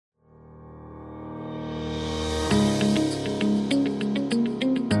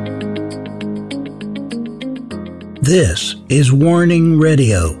This is Warning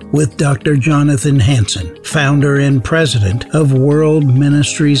Radio with Dr. Jonathan Hansen, founder and president of World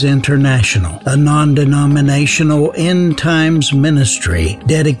Ministries International, a non-denominational end times ministry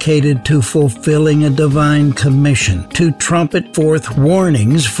dedicated to fulfilling a divine commission to trumpet forth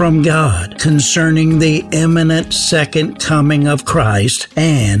warnings from God concerning the imminent second coming of Christ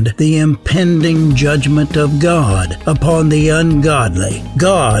and the impending judgment of God upon the ungodly.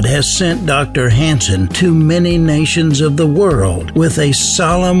 God has sent Dr. Hansen to many nations of the world with a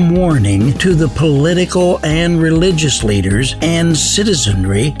solemn warning to the political and religious leaders and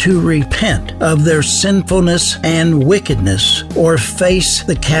citizenry to repent of their sinfulness and wickedness or face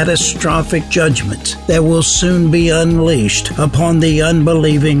the catastrophic judgments that will soon be unleashed upon the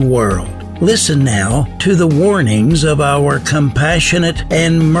unbelieving world. Listen now to the warnings of our compassionate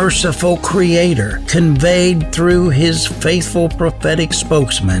and merciful Creator, conveyed through His faithful prophetic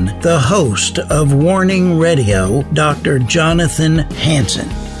spokesman, the host of Warning Radio, Dr. Jonathan Hansen.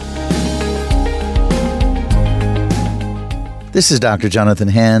 This is Dr. Jonathan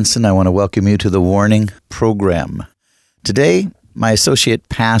Hansen. I want to welcome you to the Warning Program. Today, my associate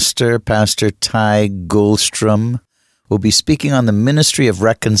pastor, Pastor Ty Gulstrom, will be speaking on the ministry of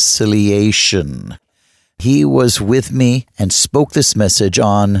reconciliation. He was with me and spoke this message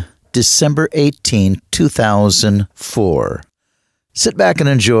on December 18, 2004. Sit back and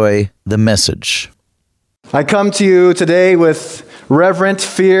enjoy the message. I come to you today with reverent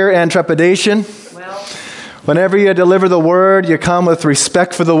fear and trepidation. Whenever you deliver the word, you come with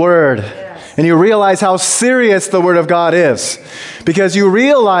respect for the word. And you realize how serious the Word of God is. Because you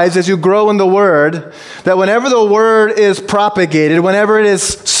realize as you grow in the Word that whenever the Word is propagated, whenever it is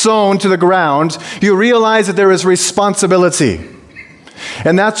sown to the ground, you realize that there is responsibility.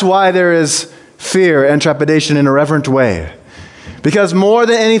 And that's why there is fear and trepidation in a reverent way. Because more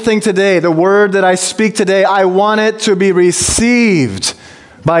than anything today, the Word that I speak today, I want it to be received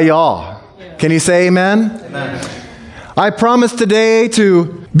by y'all. Can you say amen? Amen. I promise today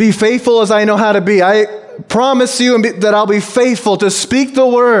to be faithful as I know how to be. I promise you that I'll be faithful to speak the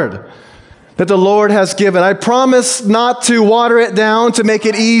word that the Lord has given. I promise not to water it down, to make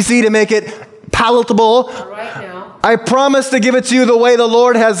it easy, to make it palatable. I promise to give it to you the way the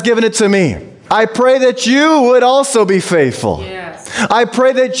Lord has given it to me. I pray that you would also be faithful. Yes. I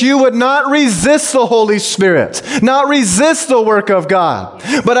pray that you would not resist the Holy Spirit, not resist the work of God,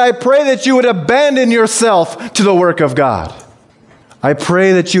 but I pray that you would abandon yourself to the work of God. I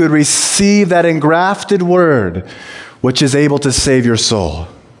pray that you would receive that engrafted word which is able to save your soul.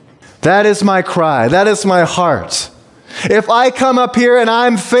 That is my cry. That is my heart. If I come up here and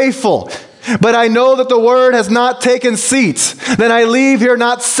I'm faithful, but I know that the word has not taken seat, then I leave here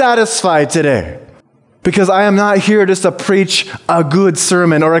not satisfied today. Because I am not here just to preach a good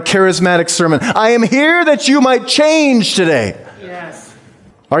sermon or a charismatic sermon. I am here that you might change today. Yes.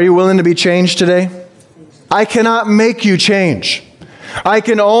 Are you willing to be changed today? I cannot make you change. I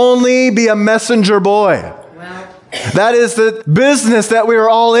can only be a messenger boy. That is the business that we are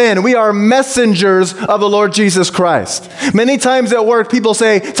all in. We are messengers of the Lord Jesus Christ. Many times at work, people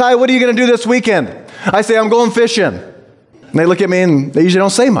say, Ty, what are you going to do this weekend? I say, I'm going fishing. And they look at me and they usually don't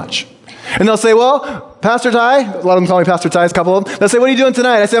say much. And they'll say, well, Pastor Ty, a lot of them call me Pastor Ty, a couple of them. They'll say, what are you doing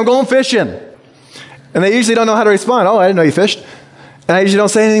tonight? I say, I'm going fishing. And they usually don't know how to respond. Oh, I didn't know you fished. And I usually don't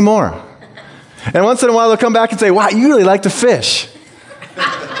say anything more. And once in a while, they'll come back and say, wow, you really like to fish.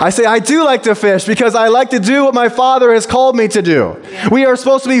 I say, I do like to fish because I like to do what my Father has called me to do. Yeah. We are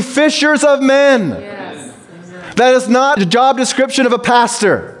supposed to be fishers of men. Yes. That is not the job description of a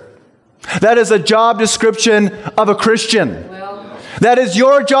pastor. That is a job description of a Christian. That is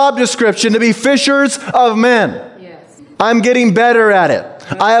your job description, to be fishers of men. Yes. I'm getting better at it.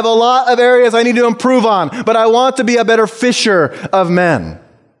 I have a lot of areas I need to improve on, but I want to be a better fisher of men.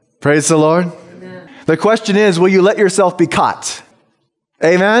 Praise the Lord. Amen. The question is, will you let yourself be caught?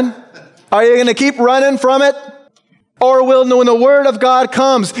 Amen? Are you going to keep running from it? Or will, when the word of God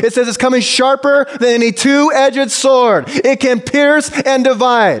comes, it says it's coming sharper than any two-edged sword. It can pierce and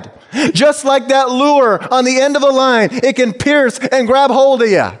divide. Just like that lure on the end of a line, it can pierce and grab hold of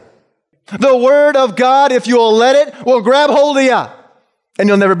you. The word of God, if you will let it, will grab hold of you. And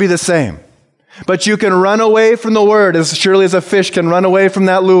you'll never be the same. But you can run away from the word as surely as a fish can run away from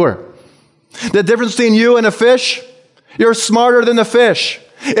that lure. The difference between you and a fish, you're smarter than the fish.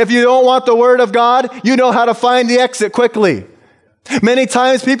 If you don't want the word of God, you know how to find the exit quickly. Many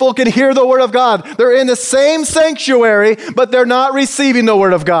times people can hear the word of God. They're in the same sanctuary, but they're not receiving the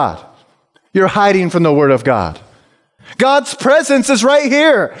word of God. You're hiding from the word of God. God's presence is right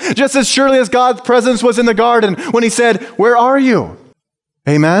here, just as surely as God's presence was in the garden when he said, where are you?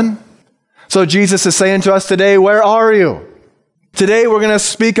 Amen? So Jesus is saying to us today, where are you? Today we're going to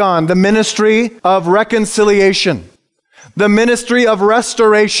speak on the ministry of reconciliation, the ministry of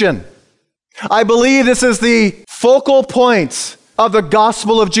restoration. I believe this is the focal point of the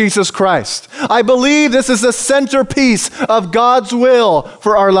gospel of Jesus Christ. I believe this is the centerpiece of God's will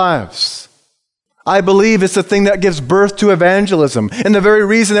for our lives. I believe it's the thing that gives birth to evangelism. And the very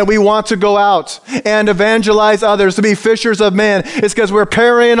reason that we want to go out and evangelize others to be fishers of men is because we're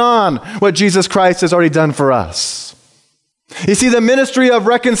carrying on what Jesus Christ has already done for us. You see, the ministry of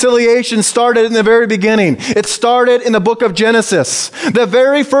reconciliation started in the very beginning. It started in the book of Genesis. The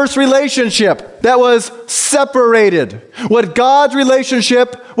very first relationship that was separated was God's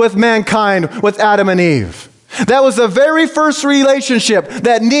relationship with mankind, with Adam and Eve. That was the very first relationship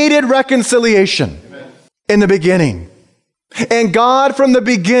that needed reconciliation in the beginning. And God, from the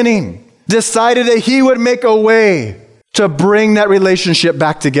beginning, decided that He would make a way to bring that relationship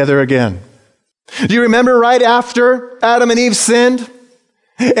back together again. Do you remember right after Adam and Eve sinned,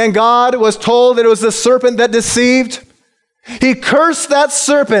 and God was told that it was the serpent that deceived? He cursed that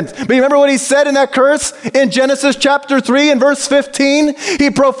serpent. But you remember what He said in that curse in Genesis chapter 3 and verse 15?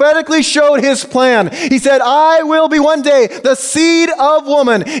 He prophetically showed His plan. He said, I will be one day the seed of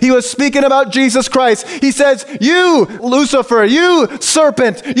woman. He was speaking about Jesus Christ. He says, you, Lucifer, you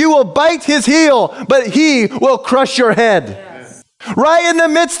serpent, you will bite his heel, but he will crush your head. Right in the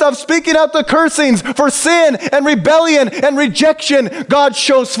midst of speaking out the cursings for sin and rebellion and rejection, God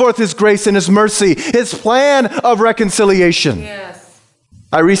shows forth His grace and His mercy, His plan of reconciliation. Yes.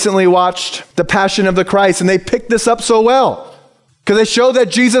 I recently watched The Passion of the Christ, and they picked this up so well, because they showed that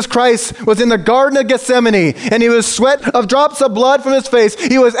Jesus Christ was in the Garden of Gethsemane, and He was sweat of drops of blood from His face.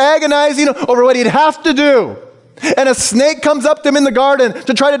 He was agonizing over what He'd have to do. And a snake comes up to Him in the garden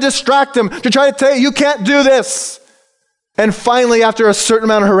to try to distract Him, to try to tell you can't do this. And finally, after a certain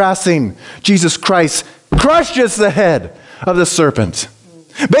amount of harassing, Jesus Christ crushes the head of the serpent,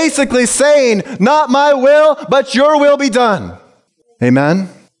 basically saying, not my will, but your will be done. Amen?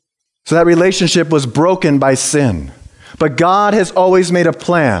 So that relationship was broken by sin. But God has always made a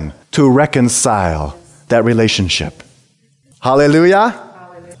plan to reconcile that relationship. Hallelujah?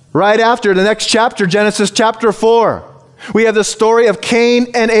 Hallelujah. Right after the next chapter, Genesis chapter 4, we have the story of Cain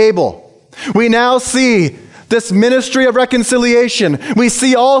and Abel. We now see this ministry of reconciliation. We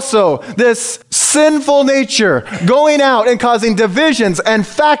see also this sinful nature going out and causing divisions and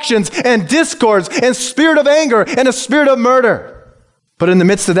factions and discords and spirit of anger and a spirit of murder. But in the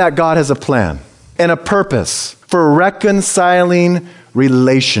midst of that, God has a plan and a purpose for reconciling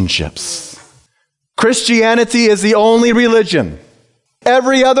relationships. Christianity is the only religion.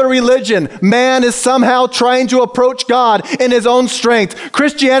 Every other religion, man is somehow trying to approach God in his own strength.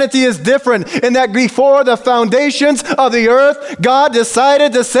 Christianity is different in that before the foundations of the earth, God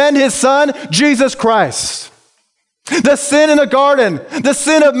decided to send His Son, Jesus Christ. The sin in the garden, the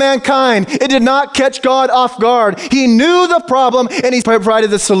sin of mankind, it did not catch God off guard. He knew the problem and He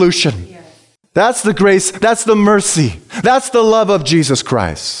provided the solution. Yes. That's the grace, that's the mercy, that's the love of Jesus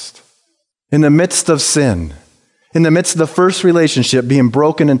Christ. In the midst of sin, in the midst of the first relationship being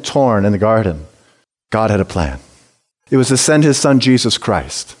broken and torn in the garden, God had a plan. It was to send His Son, Jesus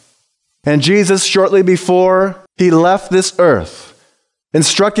Christ. And Jesus, shortly before He left this earth,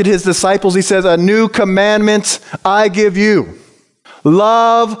 instructed His disciples. He says, a new commandment I give you.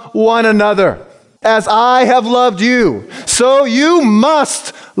 Love one another. As I have loved you, so you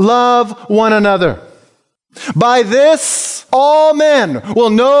must love one another. By this, all men will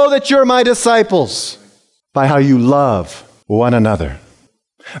know that you're my disciples, by how you love one another.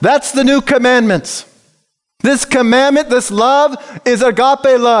 That's the new commandment. This commandment, this love, is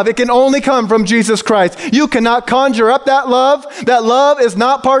agape love. It can only come from Jesus Christ. You cannot conjure up that love. That love is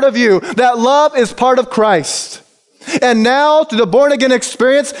not part of you. That love is part of Christ. And now, through the born-again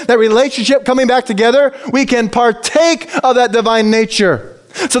experience, that relationship coming back together, we can partake of that divine nature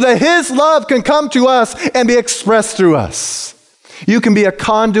so that His love can come to us and be expressed through us. You can be a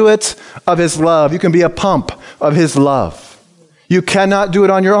conduit of His love. You can be a pump of His love. You cannot do it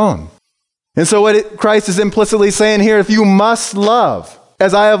on your own. And so what Christ is implicitly saying here, if you must love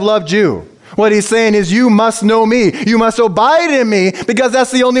as I have loved you, what He's saying is you must know me. You must abide in me, because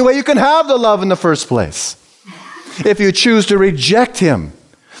that's the only way you can have the love in the first place. If you choose to reject Him,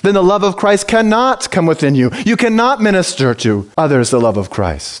 then the love of Christ cannot come within you. You cannot minister to others the love of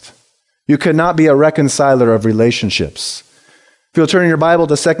Christ. You cannot be a reconciler of relationships. If you'll turn in your Bible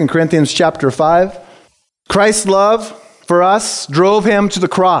to 2 Corinthians chapter 5, Christ's love for us drove Him to the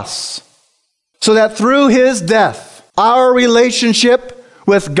cross, so that through His death, our relationship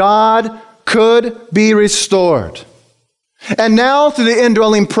with God could be restored. And now, through the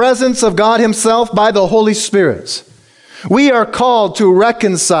indwelling presence of God himself by the Holy Spirit, we are called to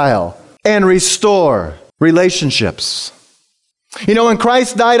reconcile and restore relationships. You know, when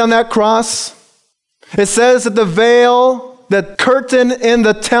Christ died on that cross, it says that the veil, the curtain in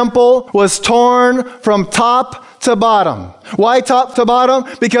the temple was torn from top to bottom. Why top to bottom?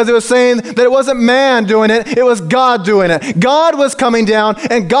 Because it was saying that it wasn't man doing it, it was God doing it. God was coming down,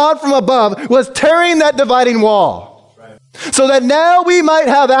 and God from above was tearing that dividing wall. Right. So that now we might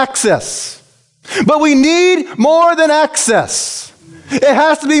have access. But we need more than access. It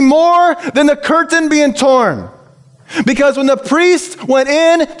has to be more than the curtain being torn. Because when the priest went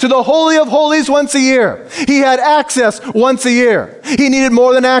in to the Holy of Holies once a year, he had access once a year. He needed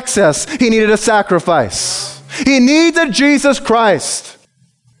more than access. He needed a sacrifice. He needed Jesus Christ.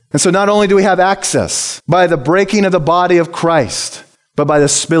 And so not only do we have access by the breaking of the body of Christ, but by the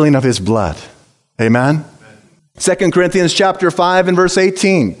spilling of his blood. Amen? 2 Corinthians chapter 5 and verse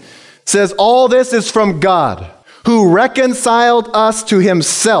 18 says, all this is from God, who reconciled us to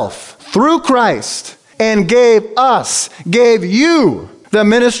himself through Christ and gave you the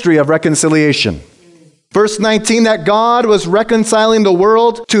ministry of reconciliation. Verse 19, that God was reconciling the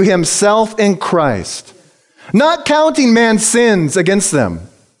world to himself in Christ, not counting man's sins against them.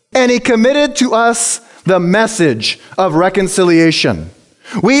 And he committed to us the message of reconciliation.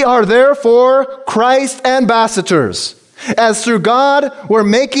 We are therefore Christ's ambassadors, as through God we're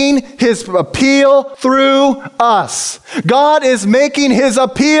making his appeal through us. God is making his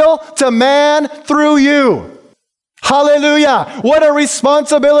appeal to man through you. Hallelujah. What a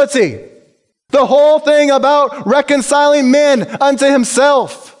responsibility. The whole thing about reconciling men unto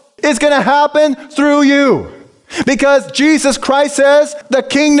himself is going to happen through you. Because Jesus Christ says the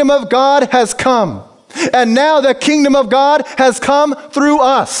kingdom of God has come. And now the kingdom of God has come through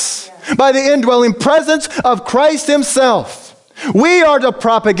us by the indwelling presence of Christ himself. We are to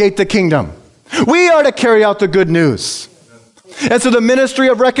propagate the kingdom. We are to carry out the good news. And so the ministry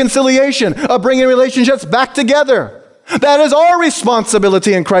of reconciliation, of bringing relationships back together, that is our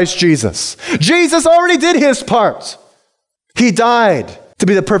responsibility in Christ Jesus. Jesus already did his part. He died to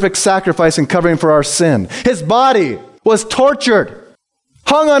be the perfect sacrifice and covering for our sin. His body was tortured,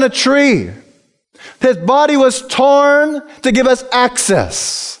 hung on a tree. His body was torn to give us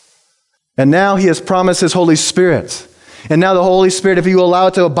access. And now he has promised his Holy Spirit. And now the Holy Spirit, if you allow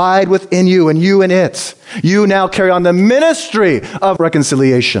it to abide within you and you in it, you now carry on the ministry of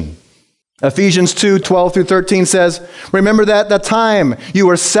reconciliation. Ephesians 2:12 through 13 says, remember that the time you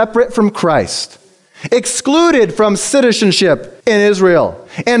were separate from Christ, excluded from citizenship in Israel,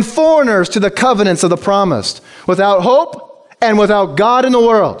 and foreigners to the covenants of the promised, without hope and without God in the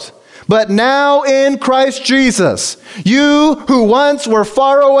world. But now in Christ Jesus, you who once were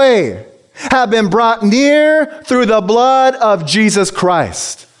far away have been brought near through the blood of Jesus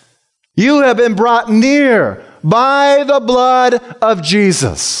Christ. You have been brought near by the blood of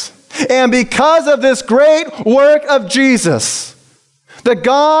Jesus. And because of this great work of Jesus, the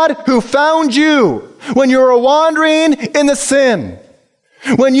God who found you when you were wandering in the sin,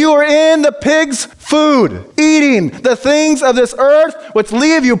 when you were in the pig's food, eating the things of this earth, which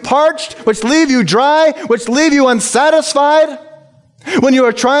leave you parched, which leave you dry, which leave you unsatisfied, when you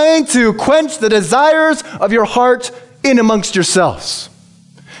are trying to quench the desires of your heart in amongst yourselves.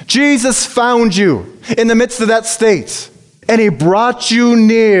 Jesus found you in the midst of that state, and he brought you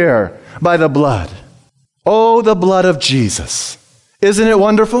near by the blood. Oh, the blood of Jesus. Isn't it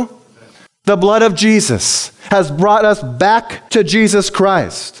wonderful? The blood of Jesus has brought us back to Jesus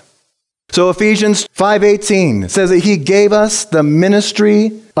Christ. So Ephesians 5:18 says that he gave us the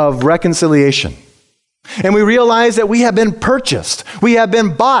ministry of reconciliation. And we realize that we have been purchased. We have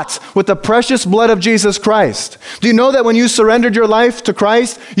been bought with the precious blood of Jesus Christ. Do you know that when you surrendered your life to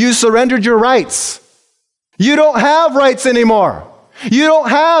Christ, you surrendered your rights? You don't have rights anymore. You don't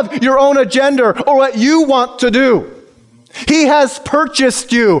have your own agenda or what you want to do. He has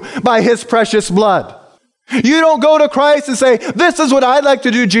purchased you by his precious blood. You don't go to Christ and say, this is what I'd like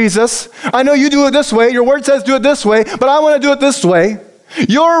to do, Jesus. I know you do it this way. Your word says do it this way, but I want to do it this way.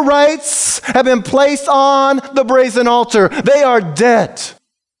 Your rights have been placed on the brazen altar. They are dead, at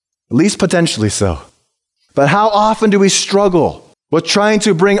least potentially so. But how often do we struggle with trying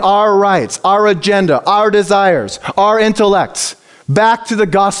to bring our rights, our agenda, our desires, our intellects back to the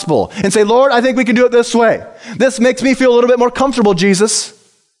gospel and say, Lord, I think we can do it this way. This makes me feel a little bit more comfortable, Jesus.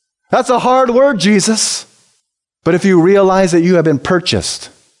 That's a hard word, Jesus. But if you realize that you have been purchased,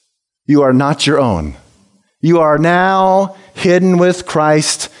 you are not your own. You are now hidden with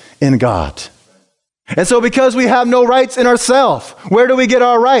Christ in God. And so because we have no rights in ourselves, where do we get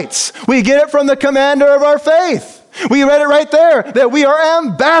our rights? We get it from the commander of our faith. We read it right there, that we are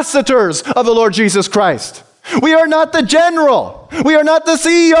ambassadors of the Lord Jesus Christ. We are not the general. We are not the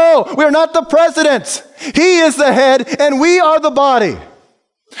CEO. We are not the president. He is the head, and we are the body.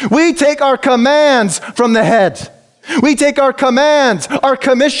 We take our commands from the head. We take our commands, our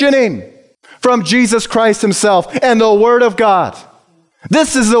commissioning from Jesus Christ himself and the Word of God.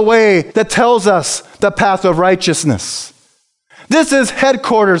 This is the way that tells us the path of righteousness. This is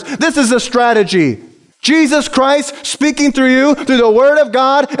headquarters. This is the strategy. Jesus Christ speaking through you, through the Word of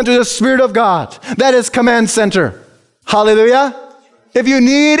God and through the Spirit of God. That is command center. Hallelujah. If you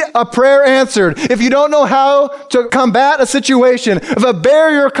need a prayer answered, if you don't know how to combat a situation, if a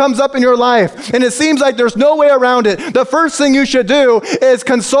barrier comes up in your life and it seems like there's no way around it, the first thing you should do is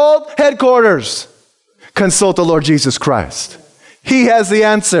consult headquarters. Consult the Lord Jesus Christ. He has the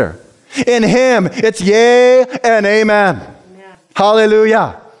answer. In him, it's yea and amen.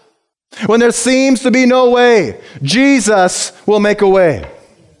 Hallelujah. When there seems to be no way, Jesus will make a way.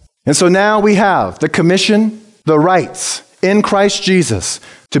 And so now we have the commission, the rights in Christ Jesus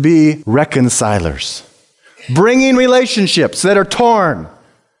to be reconcilers. Bringing relationships that are torn.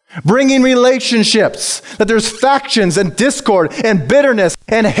 Bringing relationships that there's factions and discord and bitterness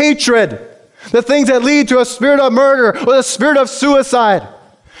and hatred. The things that lead to a spirit of murder or the spirit of suicide.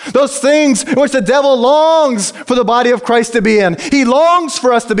 Those things in which the devil longs for the body of Christ to be in. He longs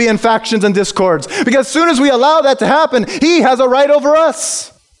for us to be in factions and discords. Because as soon as we allow that to happen, he has a right over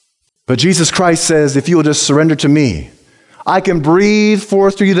us. But Jesus Christ says, if you will just surrender to me, I can breathe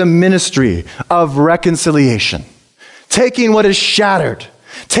forth through you the ministry of reconciliation. Taking what is shattered,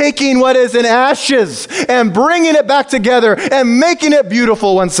 taking what is in ashes, and bringing it back together and making it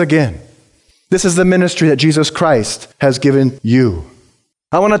beautiful once again. This is the ministry that Jesus Christ has given you.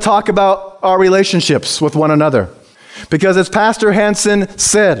 I want to talk about our relationships with one another. Because as Pastor Hansen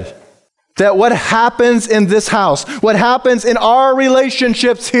said, that what happens in this house, what happens in our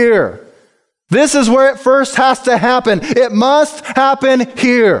relationships here, this is where it first has to happen. It must happen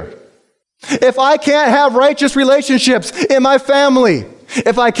here. If I can't have righteous relationships in my family,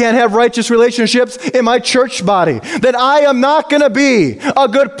 if I can't have righteous relationships in my church body, then I am not going to be a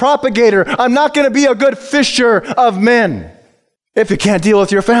good propagator. I'm not going to be a good fisher of men. If you can't deal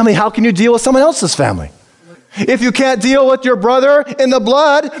with your family, how can you deal with someone else's family? If you can't deal with your brother in the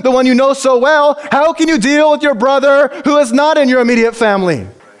blood, the one you know so well, how can you deal with your brother who is not in your immediate family?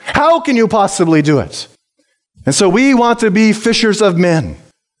 How can you possibly do it? And so we want to be fishers of men.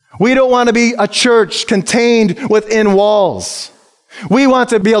 We don't want to be a church contained within walls. We want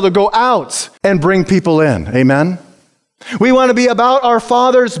to be able to go out and bring people in. Amen? We want to be about our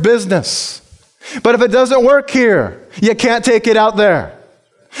Father's business. But if it doesn't work here, you can't take it out there.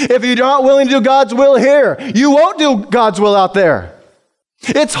 If you're not willing to do God's will here, you won't do God's will out there.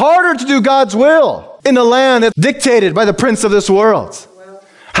 It's harder to do God's will in the land that's dictated by the prince of this world.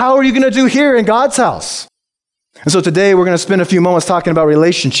 How are you going to do here in God's house? And so today we're going to spend a few moments talking about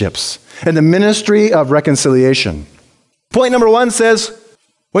relationships and the ministry of reconciliation. Point number 1 says,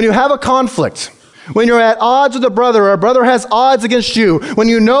 when you have a conflict, when you're at odds with a brother or a brother has odds against you, when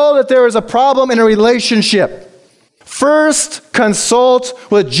you know that there is a problem in a relationship, first consult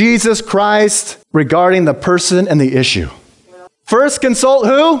with Jesus Christ regarding the person and the issue. First consult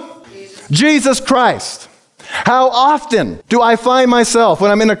who? Jesus Christ. How often do I find myself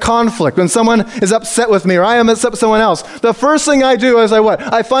when I'm in a conflict, when someone is upset with me or I am upset with someone else? The first thing I do is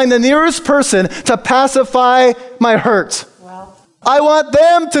I find the nearest person to pacify my hurt. Wow. I want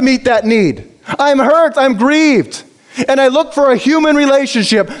them to meet that need. I'm hurt, I'm grieved, and I look for a human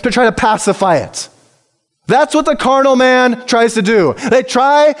relationship to try to pacify it. That's what the carnal man tries to do. They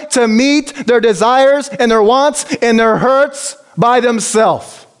try to meet their desires and their wants and their hurts by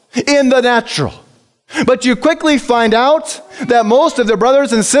themselves in the natural. But you quickly find out that most of their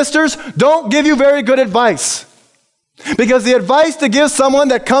brothers and sisters don't give you very good advice. Because the advice to give someone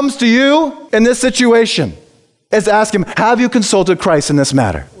that comes to you in this situation is to ask him, have you consulted Christ in this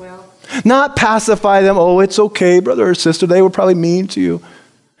matter? Not pacify them, oh, it's okay, brother or sister, they were probably mean to you.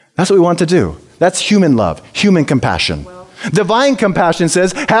 That's what we want to do. That's human love, human compassion. Divine compassion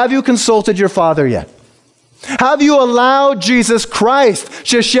says, have you consulted your Father yet? Have you allowed Jesus Christ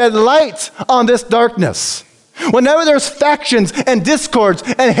to shed light on this darkness? Whenever there's factions and discords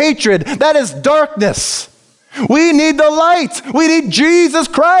and hatred, that is darkness. We need the light. We need Jesus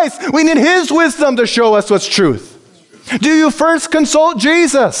Christ. We need His wisdom to show us what's truth. Do you first consult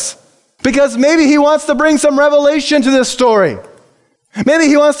Jesus? Because maybe He wants to bring some revelation to this story. Maybe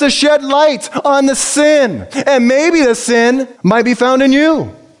He wants to shed light on the sin. And maybe the sin might be found in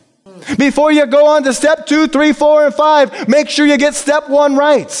you. Before you go on to step 2, 3, 4, and 5, make sure you get step 1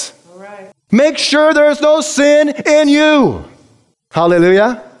 right. Make sure there is no sin in you.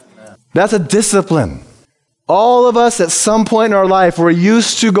 Hallelujah. That's a discipline. All of us at some point in our life, we're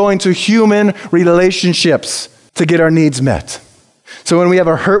used to going to human relationships to get our needs met. So when we have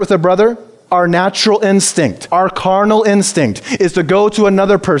a hurt with a brother, our natural instinct, our carnal instinct is to go to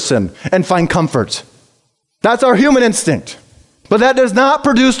another person and find comfort. That's our human instinct. But that does not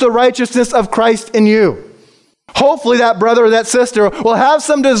produce the righteousness of Christ in you. Hopefully that brother or that sister will have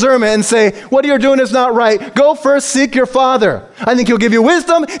some discernment and say, what you're doing is not right. Go first seek your Father. I think He'll give you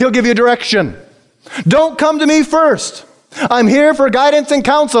wisdom. He'll give you direction. Don't come to me first. I'm here for guidance and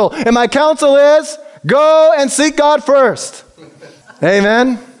counsel. And my counsel is, go and seek God first.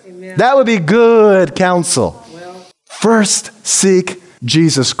 Amen? Amen. That would be good counsel. First seek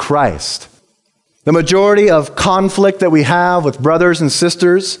Jesus Christ. The majority of conflict that we have with brothers and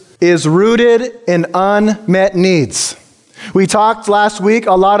sisters is rooted in unmet needs. We talked last week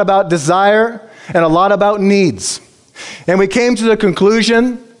a lot about desire and a lot about needs. And we came to the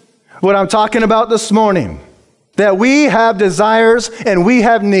conclusion, what I'm talking about this morning, that we have desires and we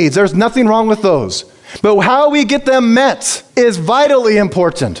have needs. There's nothing wrong with those. But how we get them met is vitally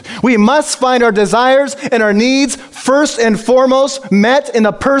important. We must find our desires and our needs first and foremost met in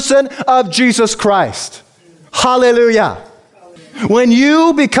the person of Jesus Christ. Hallelujah. When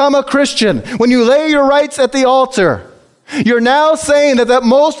you become a Christian, when you lay your rights at the altar, you're now saying that the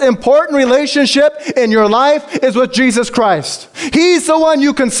most important relationship in your life is with Jesus Christ. He's the one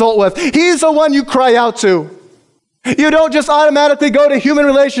you consult with. He's the one you cry out to. You don't just automatically go to human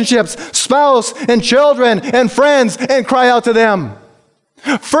relationships, spouse and children and friends, and cry out to them.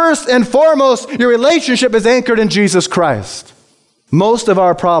 First and foremost, your relationship is anchored in Jesus Christ. Most of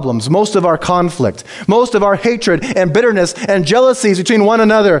our problems, most of our conflict, most of our hatred and bitterness and jealousies between one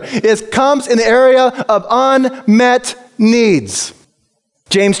another comes in the area of unmet needs.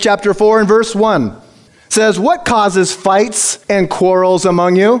 James chapter 4 and verse 1 says, what causes fights and quarrels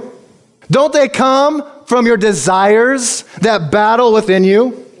among you? Don't they come from your desires that battle within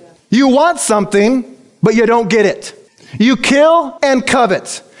you? You want something, but you don't get it. You kill and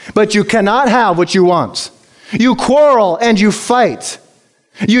covet, but you cannot have what you want. You quarrel and you fight.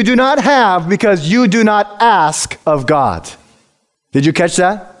 You do not have because you do not ask of God. Did you catch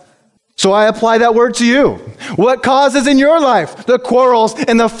that? So I apply that word to you. What causes in your life the quarrels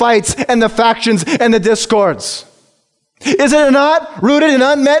and the fights and the factions and the discords? Is it not rooted in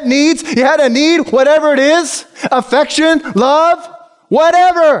unmet needs? You had a need, whatever it is, affection, love,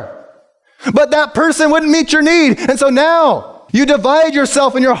 whatever. But that person wouldn't meet your need. And so now you divide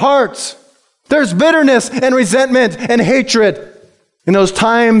yourself in your heart. There's bitterness and resentment and hatred. In those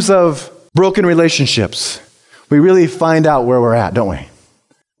times of broken relationships, we really find out where we're at, don't we?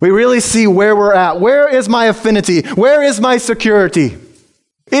 We really see where we're at. Where is my affinity? Where is my security?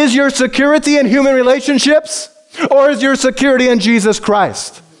 Is your security in human relationships? Or is your security in Jesus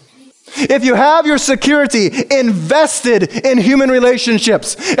Christ? If you have your security invested in human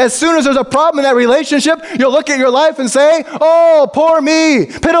relationships, as soon as there's a problem in that relationship, you'll look at your life and say, oh, poor me,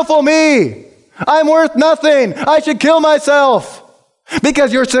 pitiful me. I'm worth nothing. I should kill myself.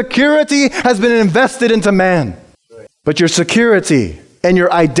 Because your security has been invested into man. But your security and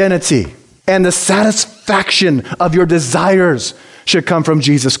your identity and the satisfaction of your desires should come from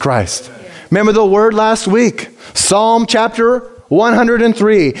Jesus Christ. Remember the word last week, Psalm chapter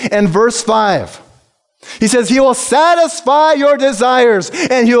 103 and verse 5. He says, He will satisfy your desires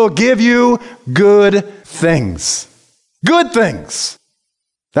and He will give you good things. Good things.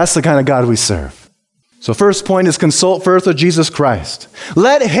 That's the kind of God we serve. So first point is consult first with Jesus Christ.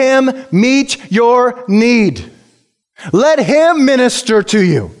 Let Him meet your need. Let Him minister to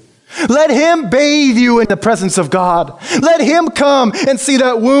you. Let Him bathe you in the presence of God. Let Him come and see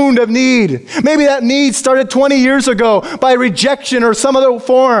that wound of need. Maybe that need started 20 years ago by rejection or some other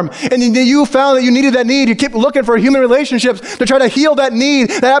form. And you found that you needed that need. You keep looking for human relationships to try to heal that need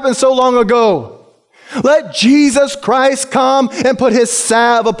that happened so long ago. Let Jesus Christ come and put His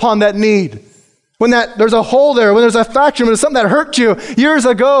salve upon that need. When there's a hole there, when there's a faction, when there's something that hurt you years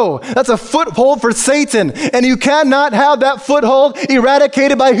ago, that's a foothold for Satan. And you cannot have that foothold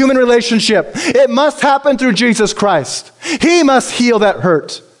eradicated by human relationship. It must happen through Jesus Christ. He must heal that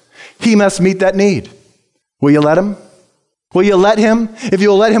hurt. He must meet that need. Will you let Him? Will you let Him? If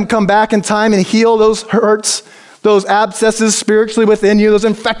you'll let Him come back in time and heal those hurts, those abscesses spiritually within you, those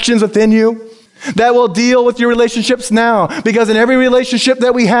infections within you, that will deal with your relationships now. Because in every relationship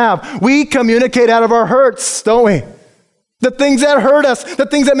that we have, we communicate out of our hurts, don't we? The things that hurt us, the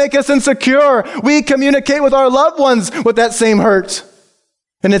things that make us insecure, we communicate with our loved ones with that same hurt.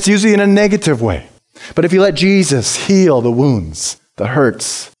 And it's usually in a negative way. But if you let Jesus heal the wounds, the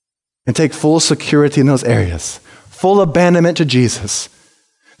hurts, and take full security in those areas, full abandonment to Jesus,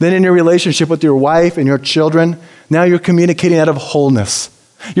 then in your relationship with your wife and your children, now you're communicating out of wholeness.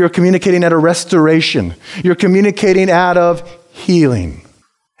 You're communicating out of restoration. You're communicating out of healing.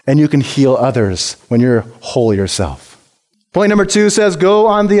 And you can heal others when you're whole yourself. Point number 2 says, go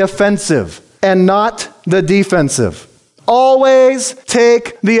on the offensive and not the defensive. Always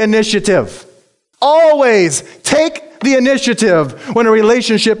take the initiative. Always take the initiative when a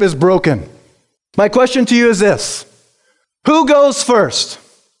relationship is broken. My question to you is this: who goes first?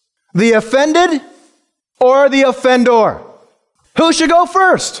 The offended or the offender? Who should go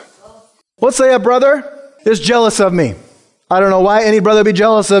first? Let's say a brother is jealous of me. I don't know why any brother would be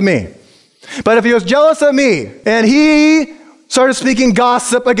jealous of me. But if he was jealous of me and he started speaking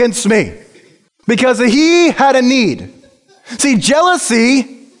gossip against me because he had a need. See,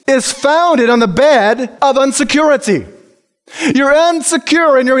 jealousy is founded on the bed of insecurity. You're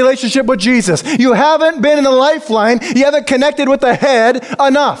insecure in your relationship with Jesus. You haven't been in the lifeline. You haven't connected with the head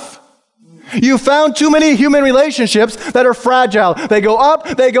enough. You found too many human relationships that are fragile. They go up,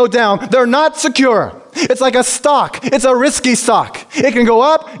 they go down. They're not secure. It's like a stock. It's a risky stock. It can go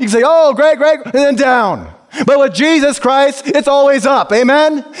up, you can say, oh, great, and then down. But with Jesus Christ, it's always up.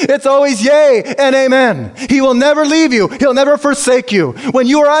 Amen? It's always yay and amen. He will never leave you. He'll never forsake you. When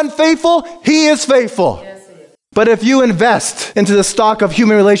you are unfaithful, He is faithful. Yes, He is. But if you invest into the stock of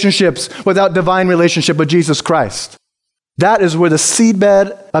human relationships without divine relationship with Jesus Christ, that is where the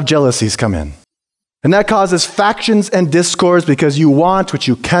seedbed of jealousies come in. And that causes factions and discords because you want what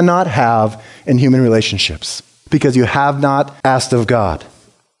you cannot have in human relationships, because you have not asked of God.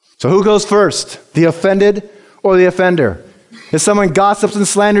 So who goes first? The offended or the offender? If someone gossips and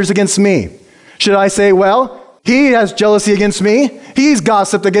slanders against me, should I say, well, he has jealousy against me, he's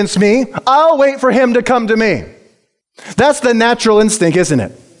gossiped against me, I'll wait for him to come to me? That's the natural instinct, isn't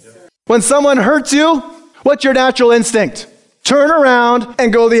it? When someone hurts you, what's your natural instinct? Turn around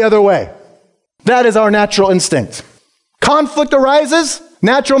and go the other way. That is our natural instinct. Conflict arises,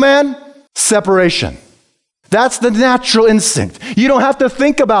 natural man, separation. That's the natural instinct. You don't have to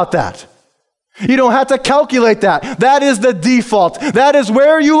think about that. You don't have to calculate that. That is the default. That is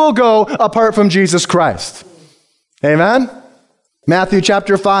where you will go apart from Jesus Christ. Amen? Matthew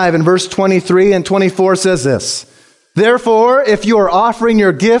chapter 5 and verse 23 and 24 says this: Therefore, if you are offering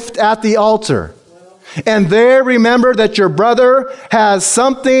your gift at the altar, and there remember that your brother has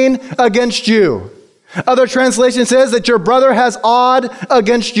something against you. Other translation says that your brother has aught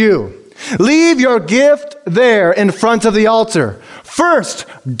against you. Leave your gift there in front of the altar. First,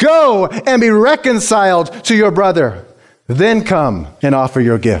 go and be reconciled to your brother. Then come and offer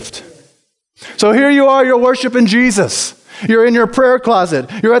your gift. So here you are, you're worshiping Jesus. You're in your prayer closet.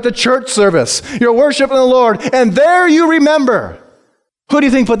 You're at the church service. You're worshiping the Lord. And there you remember. Who do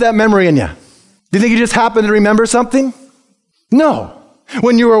you think put that memory in you? Do you think you just happened to remember something? No.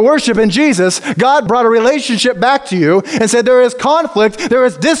 When you were worshiping Jesus, God brought a relationship back to you and said there is conflict, there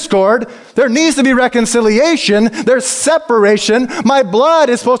is discord, there needs to be reconciliation, there's separation. My blood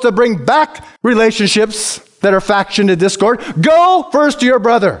is supposed to bring back relationships that are faction to discord. Go first to your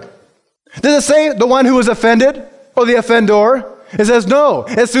brother. Does it say the one who is offended or the offender? It says no.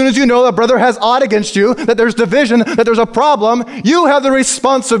 As soon as you know a brother has aught against you, that there's division, that there's a problem, you have the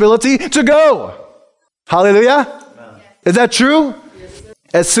responsibility to go. Hallelujah? Amen. Is that true? Yes,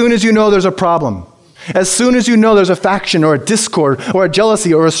 as soon as you know there's a problem, as soon as you know there's a faction or a discord or a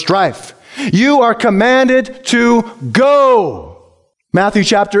jealousy or a strife, you are commanded to go. Matthew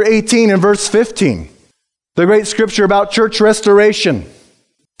chapter 18 and verse 15, the great scripture about church restoration,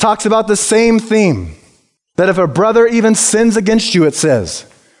 talks about the same theme. That if a brother even sins against you, it says,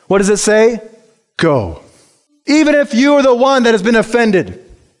 what does it say? Go. Even if you are the one that has been offended,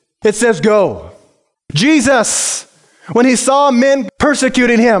 it says go. Jesus, when he saw men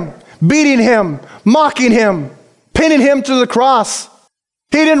persecuting him, beating him, mocking him, pinning him to the cross,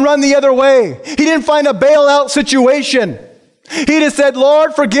 he didn't run the other way. He didn't find a bailout situation. He just said,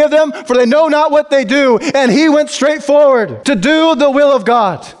 Lord, forgive them, for they know not what they do. And he went straight forward to do the will of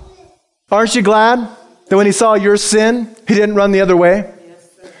God. Aren't you glad that when he saw your sin, he didn't run the other way? Yes,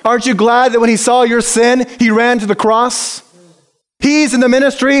 aren't you glad that when he saw your sin, he ran to the cross? He's in the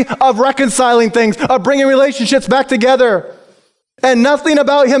ministry of reconciling things, of bringing relationships back together. And nothing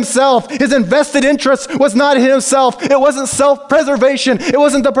about himself. His invested interest was not in himself. It wasn't self-preservation. It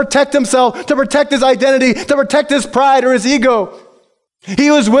wasn't to protect himself, to protect his identity, to protect his pride or his ego. He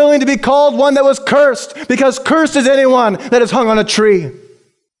was willing to be called one that was cursed, because cursed is anyone that is hung on a tree.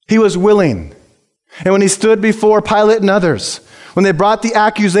 He was willing. And when he stood before Pilate and others, when they brought the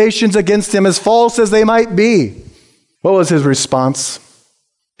accusations against him, as false as they might be, what was his response?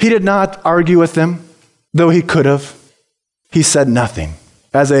 He did not argue with them, though he could have. He said nothing.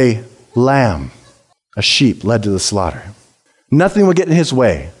 As a lamb, a sheep led to the slaughter. Nothing would get in his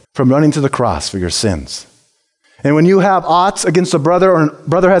way from running to the cross for your sins. And when you have aught against a brother, or a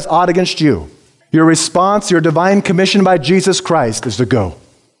brother has aught against you, your response, your divine commission by Jesus Christ is to go.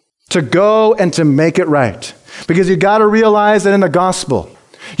 To go and to make it right. Because you got to realize that in the gospel,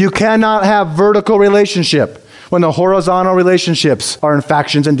 you cannot have vertical relationship when the horizontal relationships are in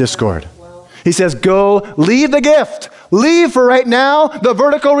factions and discord. He says, go, leave the gift. Leave for right now the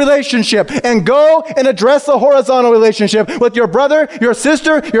vertical relationship and go and address the horizontal relationship with your brother, your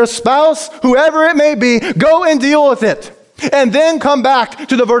sister, your spouse, whoever it may be. Go and deal with it. And then come back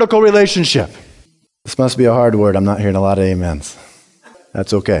to the vertical relationship. This must be a hard word. I'm not hearing a lot of amens.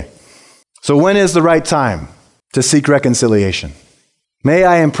 That's okay. So when is the right time to seek reconciliation? May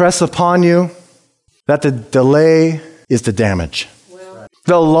I impress upon you that the delay is the damage.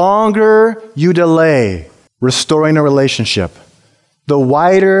 The longer you delay restoring a relationship, the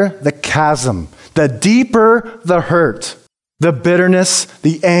wider the chasm, the deeper the hurt, the bitterness,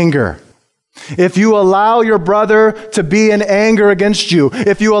 the anger. If you allow your brother to be in anger against you,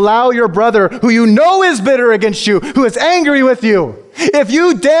 if you allow your brother who you know is bitter against you, who is angry with you, if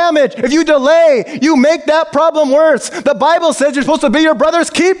you damage, if you delay, you make that problem worse. The Bible says you're supposed to be your brother's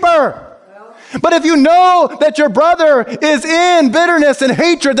keeper. But if you know that your brother is in bitterness and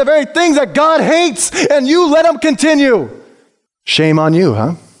hatred, the very things that God hates, and you let him continue, shame on you,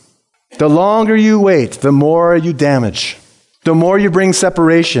 huh? The longer you wait, the more you damage. The more you bring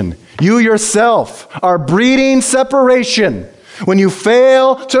separation. You yourself are breeding separation when you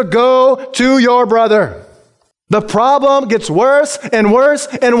fail to go to your brother. The problem gets worse and worse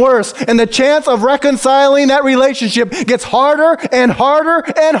and worse, and the chance of reconciling that relationship gets harder and harder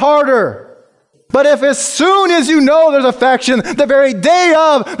and harder. But if as soon as you know there's a faction, the very day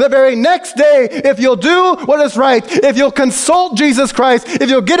of, the very next day, if you'll do what is right, if you'll consult Jesus Christ, if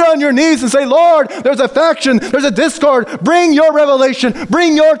you'll get on your knees and say, Lord, there's a faction, there's a discord, bring your revelation,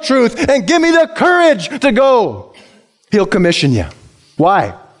 bring your truth, and give me the courage to go, he'll commission you.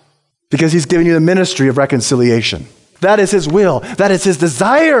 Why? Because he's giving you the ministry of reconciliation. That is his will. That is his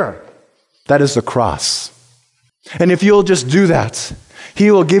desire. That is the cross. And if you'll just do that, he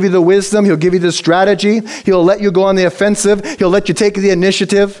will give you the wisdom. He'll give you the strategy. He'll let you go on the offensive. He'll let you take the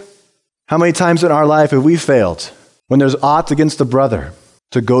initiative. How many times in our life have we failed when there's aught against a brother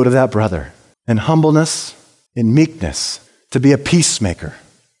to go to that brother in humbleness, in meekness, to be a peacemaker?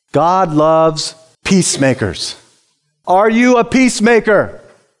 God loves peacemakers. Are you a peacemaker?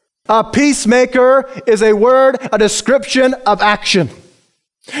 A peacemaker is a word, a description of action.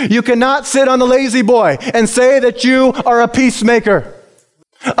 You cannot sit on the lazy boy and say that you are a peacemaker.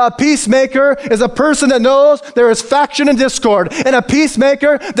 A peacemaker is a person that knows there is faction and discord, and a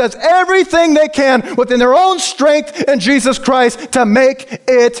peacemaker does everything they can within their own strength in Jesus Christ to make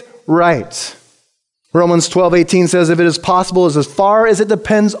it right. Romans 12:18 says, if it is possible, as far as it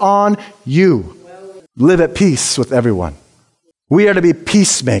depends on you, live at peace with everyone. We are to be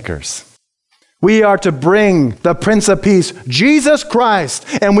peacemakers. We are to bring the Prince of Peace, Jesus Christ,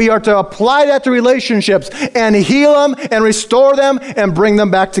 and we are to apply that to relationships and heal them and restore them and bring them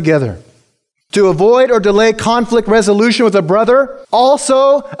back together. To avoid or delay conflict resolution with a brother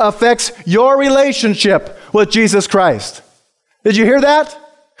also affects your relationship with Jesus Christ. Did you hear that?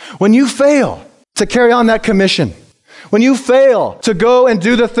 When you fail to carry on that commission, when you fail to go and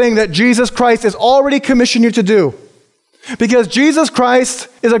do the thing that Jesus Christ has already commissioned you to do, because Jesus Christ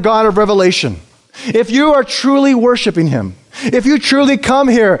is a God of revelation. If you are truly worshiping him, if you truly come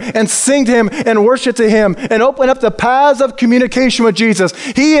here and sing to him and worship to him and open up the paths of communication with Jesus,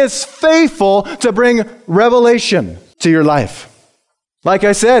 he is faithful to bring revelation to your life. Like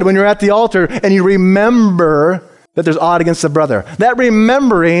I said, when you're at the altar and you remember that there's aught against a brother, that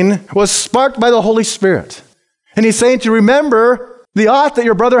remembering was sparked by the Holy Spirit. And he's saying to remember the aught that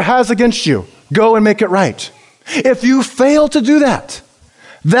your brother has against you. Go and make it right. If you fail to do that,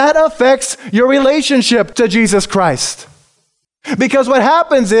 that affects your relationship to Jesus Christ. Because what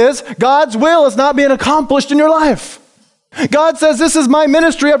happens is God's will is not being accomplished in your life. God says, this is my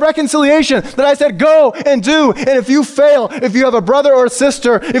ministry of reconciliation that I said, go and do. And if you fail, if you have a brother or a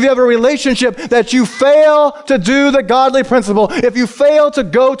sister, if you have a relationship that you fail to do the godly principle, if you fail to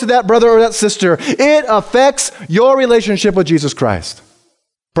go to that brother or that sister, it affects your relationship with Jesus Christ.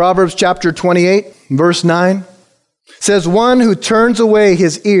 Proverbs chapter 28, verse 9 says, one who turns away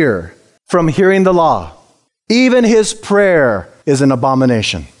his ear from hearing the law, even his prayer is an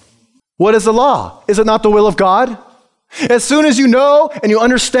abomination. What is the law? Is it not the will of God? As soon as you know and you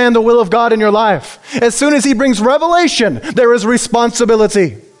understand the will of God in your life, as soon as he brings revelation, there is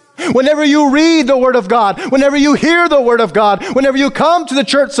responsibility. Whenever you read the Word of God, whenever you hear the Word of God, whenever you come to the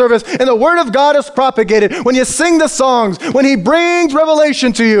church service and the Word of God is propagated, when you sing the songs, when He brings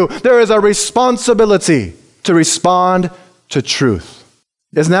revelation to you, there is a responsibility to respond to truth.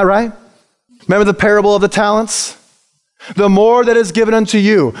 Isn't that right? Remember the parable of the talents? The more that is given unto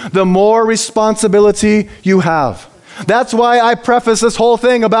you, the more responsibility you have. That's why I preface this whole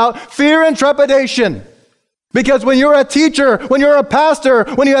thing about fear and trepidation. Because when you're a teacher, when you're a pastor,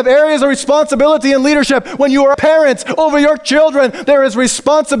 when you have areas of responsibility and leadership, when you are parents over your children, there is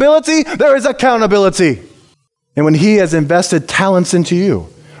responsibility, there is accountability. And when He has invested talents into you,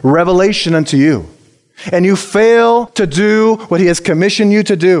 revelation unto you, and you fail to do what He has commissioned you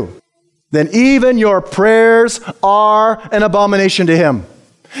to do, then even your prayers are an abomination to Him.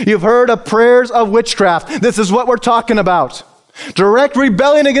 You've heard of prayers of witchcraft. This is what we're talking about. Direct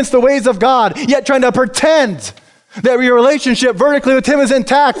rebellion against the ways of God, yet trying to pretend that your relationship vertically with Him is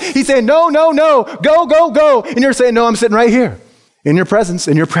intact. He's saying, no, no, no, go, go, go. And you're saying, no, I'm sitting right here in your presence,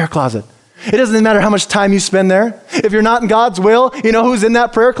 in your prayer closet. It doesn't matter how much time you spend there. If you're not in God's will, you know who's in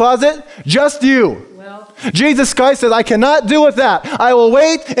that prayer closet? Just you. Jesus Christ says, I cannot do with that. I will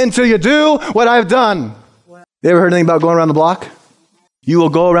wait until you do what I've done. You ever heard anything about going around the block? You will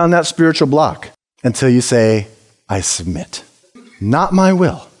go around that spiritual block until you say, I submit. Not my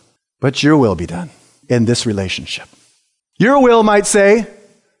will, but your will be done in this relationship. Your will might say,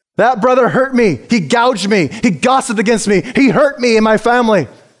 that brother hurt me. He gouged me. He gossiped against me. He hurt me and my family.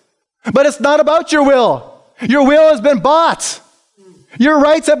 But it's not about your will. Your will has been bought. Your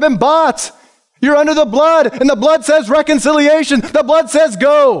rights have been bought. You're under the blood, and the blood says reconciliation. The blood says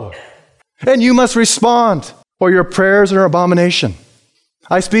go. And you must respond, or your prayers are an abomination.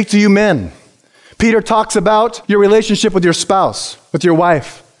 I speak to you men. Peter talks about your relationship with your spouse, with your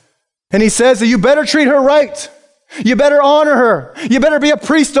wife. And he says that you better treat her right. You better honor her. You better be a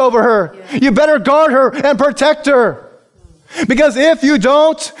priest over her. You better guard her and protect her. Because if you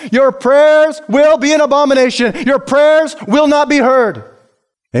don't, your prayers will be an abomination. Your prayers will not be heard.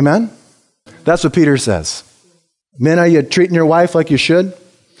 Amen? That's what Peter says. Men, are you treating your wife like you should?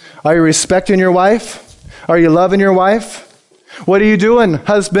 Are you respecting your wife? Are you loving your wife? What are you doing,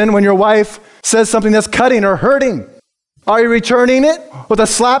 husband, when your wife says something that's cutting or hurting? Are you returning it with a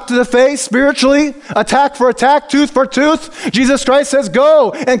slap to the face spiritually? Attack for attack, tooth for tooth? Jesus Christ says,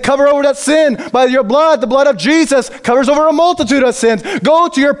 go and cover over that sin by your blood. The blood of Jesus covers over a multitude of sins. Go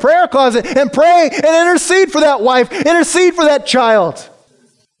to your prayer closet and pray and intercede for that wife. Intercede for that child.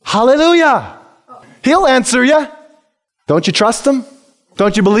 Hallelujah. He'll answer you. Don't you trust Him?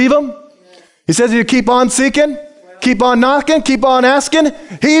 Don't you believe Him? He says if you keep on seeking, keep on knocking, keep on asking,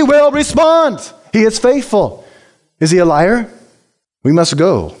 He will respond. He is faithful. Is He a liar? We must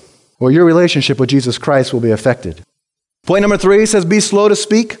go, or your relationship with Jesus Christ will be affected. Point number 3 says, be slow to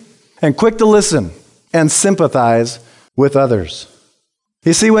speak and quick to listen and sympathize with others.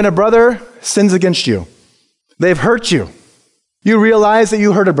 You see, when a brother sins against you, they've hurt you. You realize that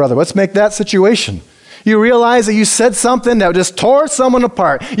you hurt a brother. Let's make that situation. You realize that you said something that just tore someone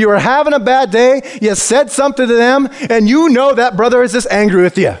apart. You were having a bad day. You said something to them, and you know that brother is just angry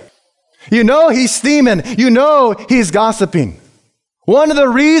with you. You know he's steaming. You know he's gossiping. One of the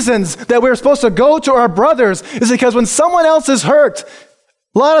reasons that we're supposed to go to our brothers is because when someone else is hurt,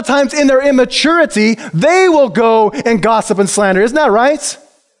 a lot of times in their immaturity, they will go and gossip and slander. Isn't that right?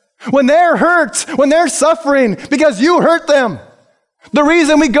 When they're hurt, when they're suffering because you hurt them, the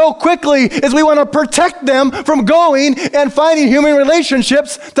reason we go quickly is we want to protect them from going and finding human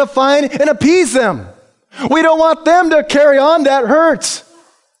relationships to find and appease them. We don't want them to carry on that hurt.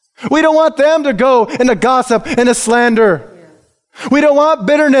 We don't want them to go and to gossip and to slander. We don't want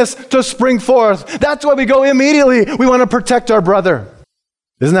bitterness to spring forth. That's why we go immediately. We want to protect our brother.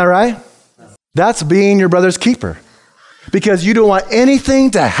 Isn't that right? That's being your brother's keeper. Because you don't want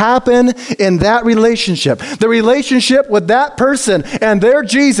anything to happen in that relationship. The relationship with that person and their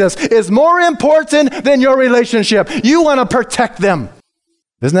Jesus is more important than your relationship. You want to protect them.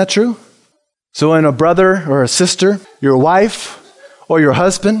 Isn't that true? So when a brother or a sister, your wife or your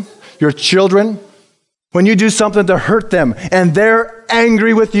husband, your children, when you do something to hurt them and they're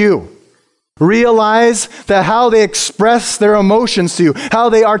angry with you, realize that how they express their emotions to you, how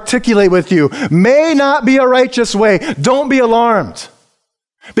they articulate with you, may not be a righteous way. Don't be alarmed.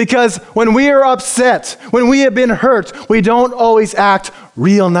 Because when we are upset, when we have been hurt, we don't always act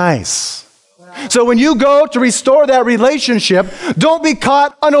real nice. So when you go to restore that relationship, don't be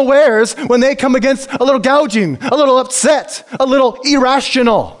caught unawares when they come against a little gouging, a little upset, a little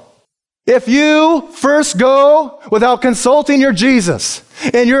irrational. If you first go without consulting your Jesus,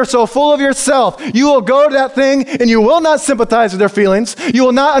 and you're so full of yourself, you will go to that thing and you will not sympathize with their feelings. You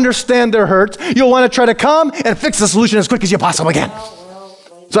will not understand their hurt. You'll want to try to come and fix the solution as quick as you possibly can,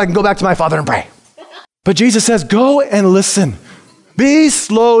 so I can go back to my Father and pray. But Jesus says, go and listen. Be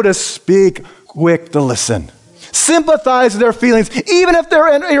slow to speak, quick to listen. Sympathize with their feelings, even if they're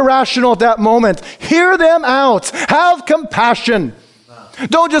irrational at that moment. Hear them out. Have compassion.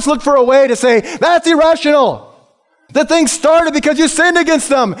 Don't just look for a way to say, that's irrational. The thing started because you sinned against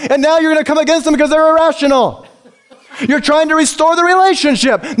them, and now you're going to come against them because they're irrational. You're trying to restore the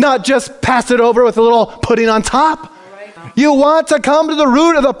relationship, not just pass it over with a little pudding on top. You want to come to the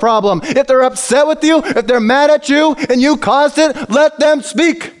root of the problem. If they're upset with you, if they're mad at you, and you caused it, let them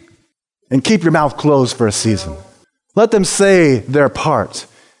speak. And keep your mouth closed for a season. Let them say their part,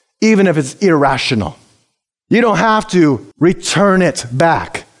 even if it's irrational. You don't have to return it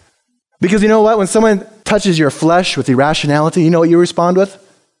back. Because you know what? When someone touches your flesh with irrationality, you know what you respond with?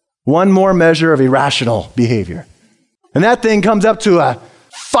 One more measure of irrational behavior. And that thing comes up to a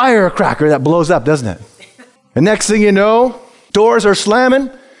firecracker that blows up, doesn't it? And next thing you know, doors are slamming,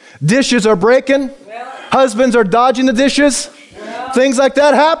 dishes are breaking, husbands are dodging the dishes. Things like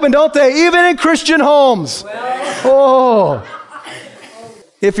that happen, don't they? Even in Christian homes. Oh.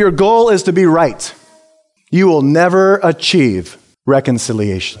 If your goal is to be right, you will never achieve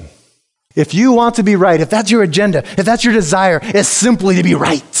reconciliation. If you want to be right, if that's your agenda, if that's your desire, it's simply to be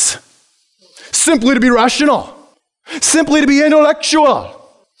right. Simply to be rational. Simply to be intellectual.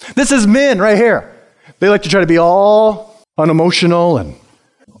 This is men right here. They like to try to be all unemotional and,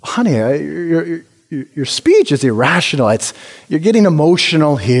 honey, your speech is irrational. You're getting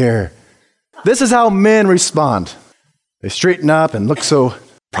emotional here. This is how men respond. They straighten up and look so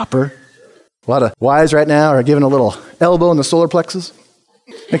proper. A lot of wives right now are giving a little elbow in the solar plexus,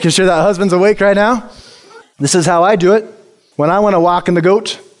 making sure that husband's awake right now. This is how I do it when I want to walk in the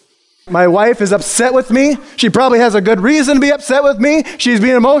goat. My wife is upset with me. She probably has a good reason to be upset with me. She's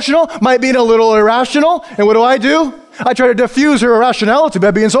being emotional, might be a little irrational. And what do? I try to diffuse her irrationality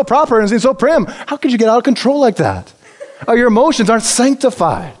by being so proper and being so prim. How could you get out of control like that? Your emotions aren't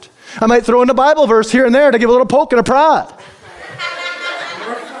sanctified. I might throw in a Bible verse here and there to give a little poke and a prod.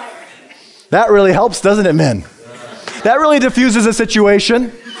 That really helps, doesn't it, men? That really diffuses a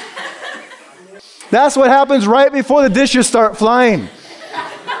situation. That's what happens right before the dishes start flying.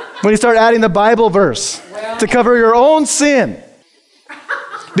 When you start adding the Bible verse to cover your own sin.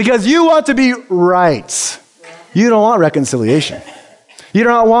 Because you want to be right. You don't want reconciliation. You're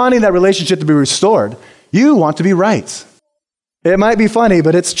not wanting that relationship to be restored. You want to be right. It might be funny,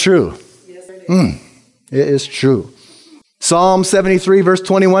 but it's true. It is true. Psalm 73, verse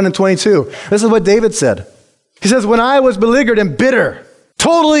 21 and 22. This is what David said. He says, when I was beleaguered and bitter,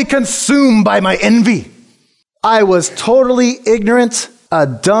 totally consumed by my envy, I was totally ignorant, a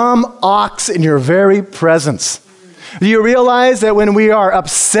dumb ox in your very presence. Do you realize that when we are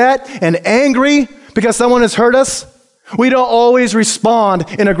upset and angry because someone has hurt us, we don't always respond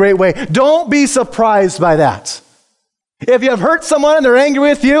in a great way? Don't be surprised by that. If you have hurt someone and they're angry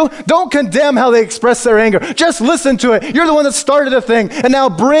with you, don't condemn how they express their anger. Just listen to it. You're the one that started the thing. And now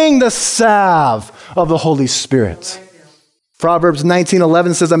bring the salve of the Holy Spirit. Proverbs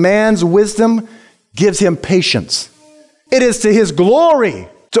 19:11 says, a man's wisdom gives him patience. It is to his glory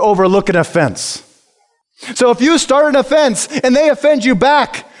to overlook an offense. So if you start an offense and they offend you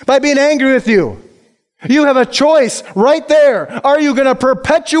back by being angry with you, you have a choice right there. Are you going to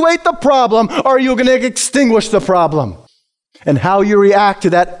perpetuate the problem, or are you going to extinguish the problem? And how you react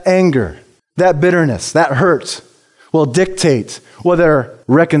to that anger, that bitterness, that hurt will dictate whether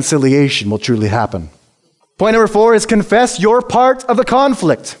reconciliation will truly happen. Point number 4 is confess your part of the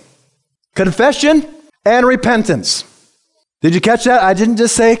conflict. Confession and repentance. Did you catch that? I didn't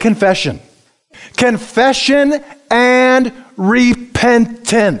just say confession. Confession and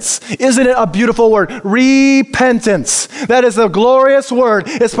repentance. Isn't it a beautiful word? Repentance. That is a glorious word.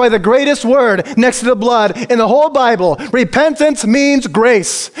 It's probably the greatest word next to the blood in the whole Bible. Repentance means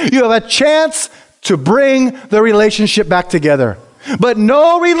grace. You have a chance to bring the relationship back together. But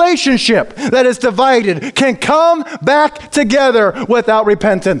no relationship that is divided can come back together without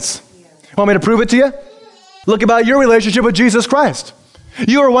repentance. Want me to prove it to you? Look about your relationship with Jesus Christ.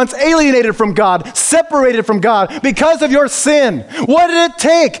 You were once alienated from God, separated from God because of your sin. What did it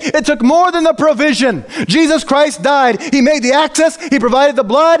take? It took more than the provision. Jesus Christ died. He made the access. He provided the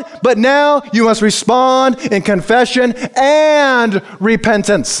blood. But now you must respond in confession and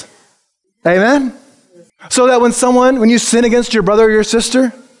repentance. Amen? So that when you sin against your brother or your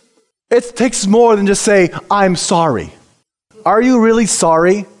sister, it takes more than just say, I'm sorry. Are you really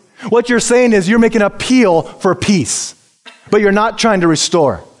sorry? What you're saying is you're making an appeal for peace, but you're not trying to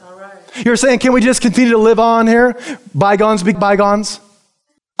restore. You're saying, can we just continue to live on here? Bygones be bygones.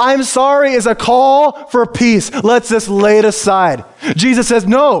 I'm sorry is a call for peace. Let's just lay it aside. Jesus says,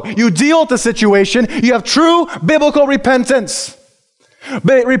 no, you deal with the situation. You have true biblical repentance.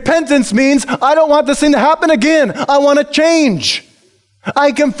 But repentance means I don't want this thing to happen again. I want to change.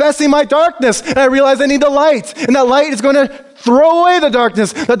 I'm confessing my darkness, and I realize I need the light. And that light is going to throw away the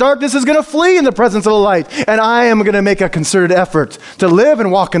darkness. The darkness is going to flee in the presence of the light. And I am going to make a concerted effort to live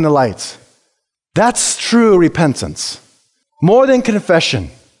and walk in the light. That's true repentance. More than confession.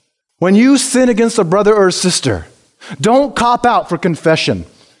 When you sin against a brother or a sister, don't cop out for confession.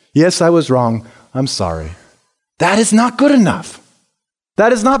 Yes, I was wrong. I'm sorry. That is not good enough.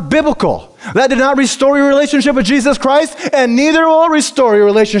 That is not biblical. That did not restore your relationship with Jesus Christ, and neither will it restore your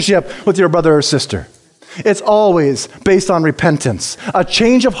relationship with your brother or sister. It's always based on repentance, a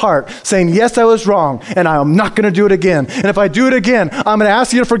change of heart, saying, yes, I was wrong, and I am not going to do it again. And if I do it again, I'm going to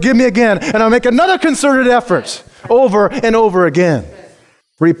ask you to forgive me again, and I'll make another concerted effort over and over again.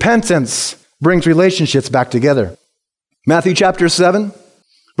 Repentance brings relationships back together. Matthew chapter 7,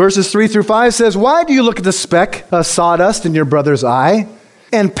 verses 3 through 5 says, why do you look at the speck of sawdust in your brother's eye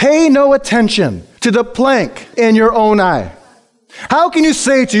and pay no attention to the plank in your own eye? How can you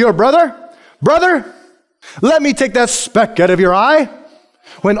say to your brother, brother, let me take that speck out of your eye,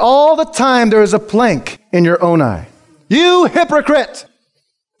 when all the time there is a plank in your own eye? You hypocrite!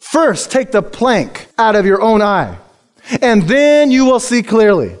 First take the plank out of your own eye, and then you will see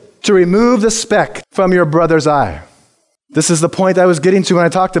clearly to remove the speck from your brother's eye. This is the point I was getting to when I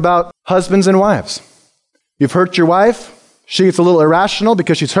talked about husbands and wives. You've hurt your wife. She gets a little irrational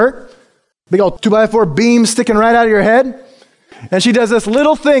because she's hurt. Big old 2x4 beam sticking right out of your head. And she does this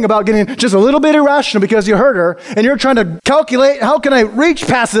little thing about getting just a little bit irrational because you hurt her. And you're trying to calculate, how can I reach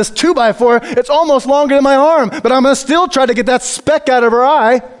past this 2x4? It's almost longer than my arm, but I'm going to still try to get that speck out of her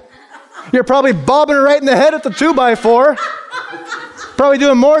eye. You're probably bobbing her right in the head at the 2x4. Probably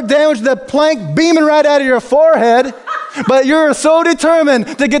doing more damage to the plank beaming right out of your forehead. But you're so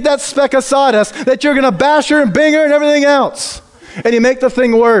determined to get that speck of sawdust that you're going to bash her and bang her and everything else. And you make the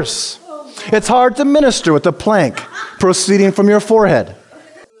thing worse. It's hard to minister with the plank proceeding from your forehead.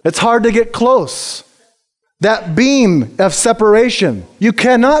 It's hard to get close. That beam of separation, you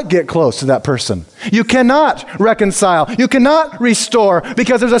cannot get close to that person. You cannot reconcile. You cannot restore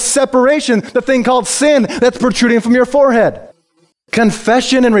because there's a separation, the thing called sin, that's protruding from your forehead.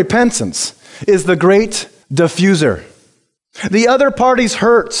 Confession and repentance is the great diffuser. The other party's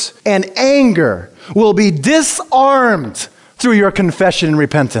hurts and anger will be disarmed through your confession and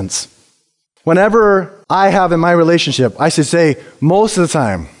repentance. Whenever I have in my relationship, I should say most of the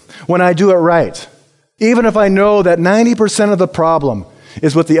time, when I do it right, even if I know that 90% of the problem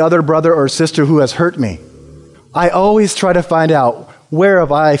is with the other brother or sister who has hurt me, I always try to find out, where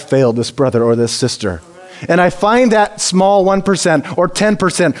have I failed this brother or this sister? And I find that small 1% or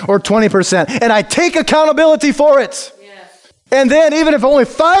 10% or 20%, and I take accountability for it. And then even if only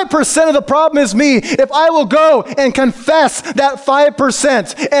 5% of the problem is me, if I will go and confess that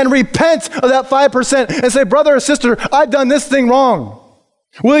 5% and repent of that 5% and say, brother or sister, I've done this thing wrong.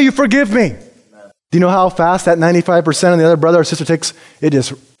 Will you forgive me? Do you know how fast that 95% of the other brother or sister takes? It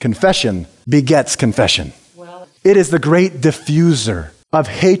is confession begets confession. It is the great diffuser of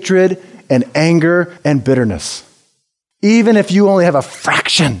hatred and anger and bitterness. Even if you only have a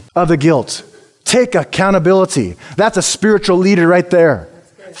fraction of the guilt, take accountability. That's a spiritual leader right there.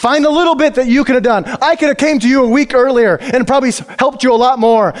 Find a little bit that you could have done. I could have came to you a week earlier and probably helped you a lot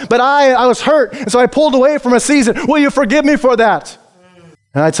more. But I was hurt, and so I pulled away from a season. Will you forgive me for that?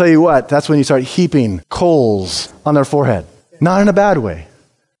 And I tell you what, that's when you start heaping coals on their forehead. Not in a bad way,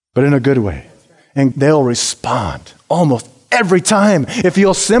 but in a good way. And they'll respond almost every time if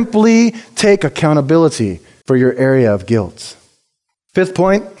you'll simply take accountability for your area of guilt. Fifth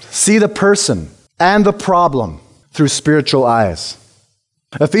point, see the person and the problem through spiritual eyes.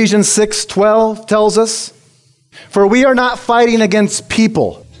 Ephesians 6:12 tells us, for we are not fighting against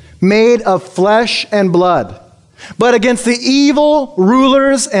people made of flesh and blood, but against the evil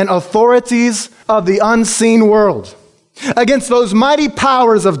rulers and authorities of the unseen world, against those mighty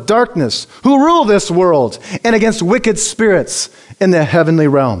powers of darkness who rule this world, and against wicked spirits in the heavenly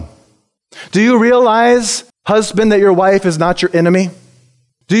realm. Do you realize, husband, that your wife is not your enemy?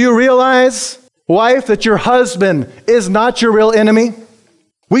 Do you realize, wife, that your husband is not your real enemy?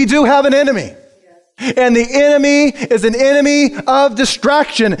 We do have an enemy. And the enemy is an enemy of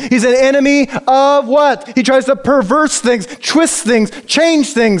distraction. He's an enemy of what? He tries to perverse things, twist things,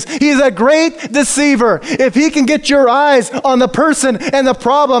 change things. He's a great deceiver. If he can get your eyes on the person and the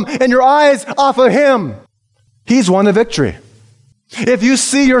problem and your eyes off of him, he's won the victory. If you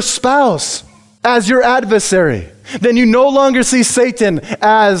see your spouse as your adversary, then you no longer see Satan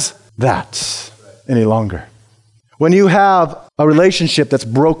as that any longer. When you have a relationship that's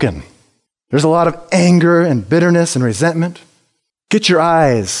broken, there's a lot of anger and bitterness and resentment. Get your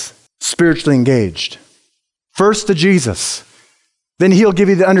eyes spiritually engaged. First to Jesus. Then he'll give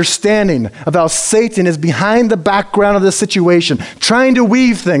you the understanding of how Satan is behind the background of the situation, trying to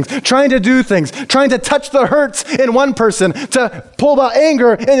weave things, trying to do things, trying to touch the hurts in one person, to pull the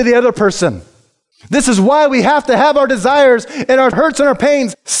anger into the other person. This is why we have to have our desires and our hurts and our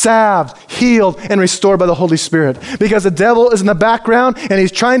pains salved, healed, and restored by the Holy Spirit. Because the devil is in the background and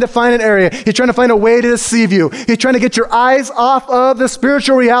he's trying to find an area. He's trying to find a way to deceive you. He's trying to get your eyes off of the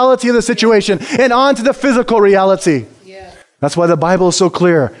spiritual reality of the situation and onto the physical reality. Yeah. That's why the Bible is so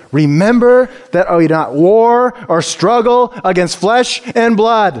clear. Remember that we not war or struggle against flesh and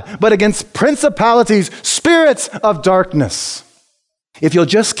blood, but against principalities, spirits of darkness. If you'll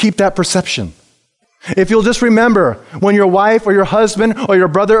just keep that perception, if you'll just remember when your wife or your husband or your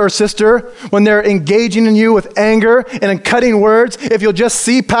brother or sister, when they're engaging in you with anger and in cutting words, if you'll just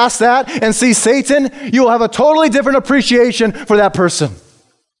see past that and see Satan, you will have a totally different appreciation for that person.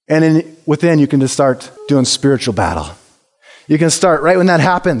 And within, you can just start doing spiritual battle. You can start right when that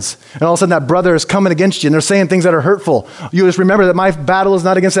happens. And all of a sudden that brother is coming against you and they're saying things that are hurtful. You just remember that my battle is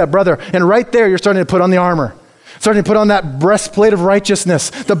not against that brother. And right there, you're starting to put on the armor. Starting to put on that breastplate of righteousness,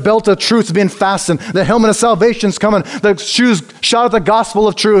 the belt of truth is being fastened, the helmet of salvation's coming, the shoes shot at the gospel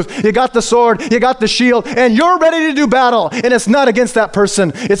of truth. You got the sword, you got the shield, and you're ready to do battle. And it's not against that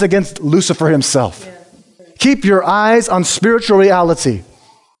person, it's against Lucifer himself. Yeah. Keep your eyes on spiritual reality.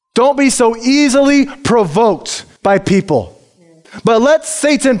 Don't be so easily provoked by people. But let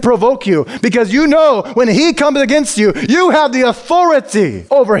Satan provoke you, because you know when he comes against you, you have the authority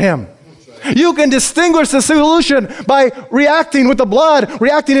over him. You can distinguish the solution by reacting with the blood,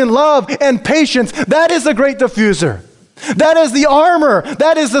 reacting in love and patience. That is the great diffuser. That is the armor.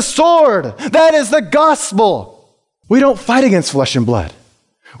 That is the sword. That is the gospel. We don't fight against flesh and blood.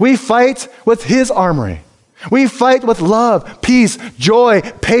 We fight with his armory. We fight with love, peace, joy,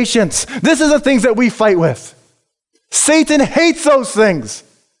 patience. This is the things that we fight with. Satan hates those things.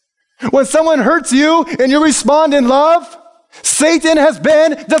 When someone hurts you and you respond in love, Satan has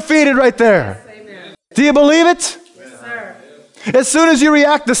been defeated right there. Yes, do you believe it? Yes, sir. As soon as you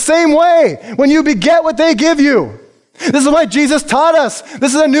react the same way, when you beget what they give you. This is why Jesus taught us.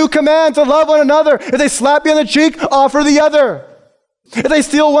 This is a new command to love one another. If they slap you on the cheek, offer the other. If they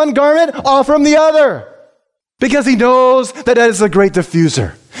steal one garment, offer them the other. Because he knows that is a great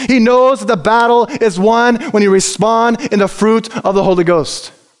diffuser. He knows that the battle is won when you respond in the fruit of the Holy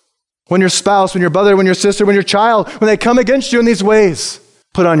Ghost. When your spouse, when your brother, when your sister, when your child, when they come against you in these ways,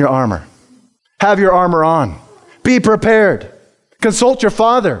 put on your armor. Have your armor on. Be prepared. Consult your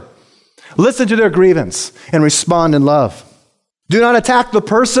father. Listen to their grievance and respond in love. Do not attack the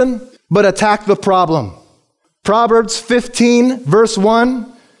person, but attack the problem. Proverbs 15, verse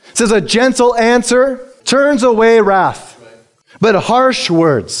 1 says, a gentle answer turns away wrath, but harsh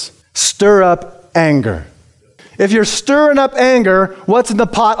words stir up anger. If you're stirring up anger, what's in the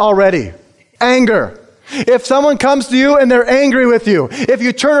pot already? Anger. If someone comes to you and they're angry with you, if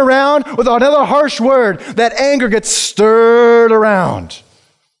you turn around with another harsh word, that anger gets stirred around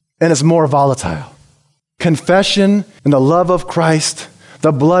and it's more volatile. Confession and the love of Christ,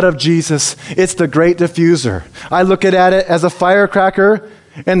 the blood of Jesus, it's the great diffuser. I look at it as a firecracker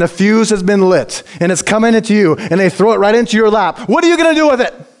and the fuse has been lit and it's coming into you and they throw it right into your lap. What are you going to do with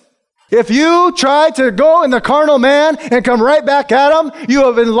it? If you try to go in the carnal man and come right back at him, you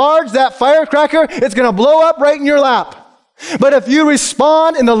have enlarged that firecracker. It's going to blow up right in your lap. But if you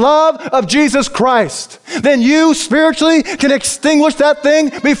respond in the love of Jesus Christ, then you spiritually can extinguish that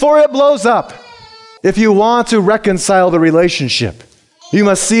thing before it blows up. If you want to reconcile the relationship, you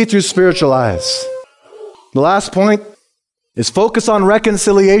must see through spiritual eyes. The last point is focus on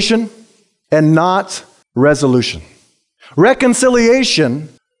reconciliation and not resolution. Reconciliation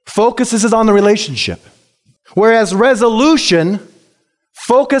focuses on the relationship, whereas resolution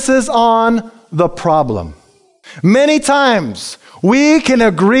focuses on the problem. Many times, we can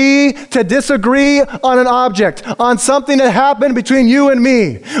agree to disagree on an object, on something that happened between you and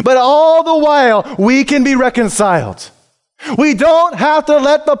me, but all the while, we can be reconciled. We don't have to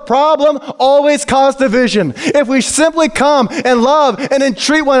let the problem always cause division. If we simply come and love and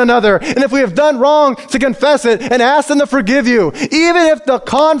entreat one another, and if we have done wrong, to confess it and ask them to forgive you, even if the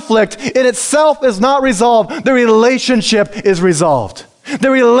conflict in itself is not resolved, the relationship is resolved.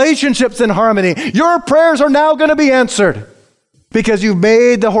 The relationship's in harmony. Your prayers are now going to be answered because you've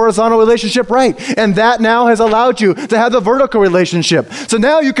made the horizontal relationship right. And that now has allowed you to have the vertical relationship. So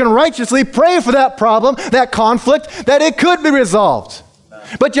now you can righteously pray for that problem, that conflict, that it could be resolved.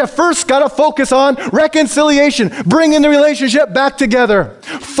 But you first got to focus on reconciliation, bringing the relationship back together.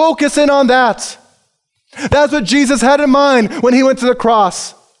 Focus in on that. That's what Jesus had in mind when he went to the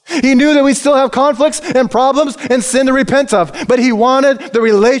cross. He knew that we still have conflicts and problems and sin to repent of, but he wanted the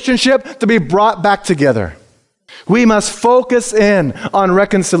relationship to be brought back together. We must focus in on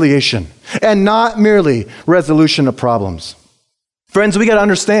reconciliation and not merely resolution of problems. Friends, we got to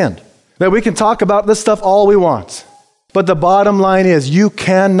understand that we can talk about this stuff all we want, but the bottom line is you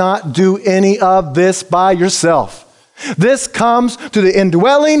cannot do any of this by yourself. This comes to the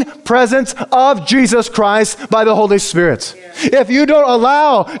indwelling presence of Jesus Christ by the Holy Spirit. If you don't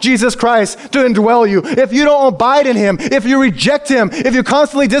allow Jesus Christ to indwell you, if you don't abide in him, if you reject him, if you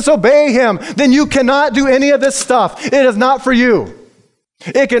constantly disobey him, then you cannot do any of this stuff. It is not for you.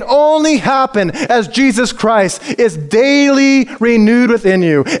 It can only happen as Jesus Christ is daily renewed within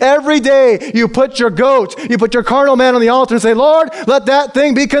you. Every day you put your goat, you put your carnal man on the altar and say, Lord, let that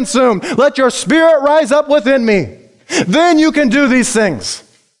thing be consumed. Let your spirit rise up within me. Then you can do these things.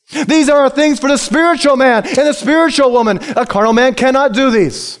 These are things for the spiritual man and the spiritual woman. A carnal man cannot do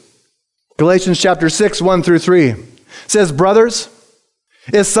these. Galatians chapter 6, 1 through 3 says, brothers,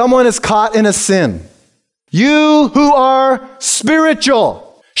 if someone is caught in a sin, you who are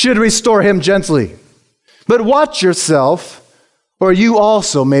spiritual should restore him gently. But watch yourself, or you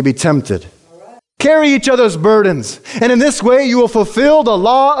also may be tempted. Carry each other's burdens, and in this way you will fulfill the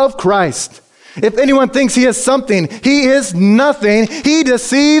law of Christ. If anyone thinks he is something, he is nothing. He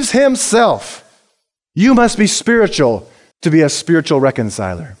deceives himself. You must be spiritual to be a spiritual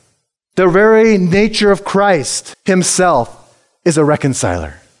reconciler. The very nature of Christ himself is a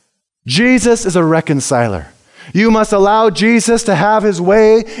reconciler. Jesus is a reconciler. You must allow Jesus to have his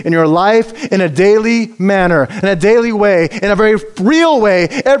way in your life in a daily manner, in a daily way, in a very real way.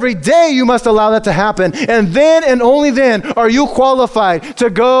 Every day you must allow that to happen. And then and only then are you qualified to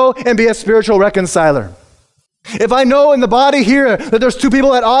go and be a spiritual reconciler. If I know in the body here that there's two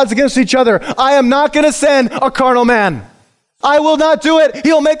people at odds against each other, I am not going to send a carnal man. I will not do it.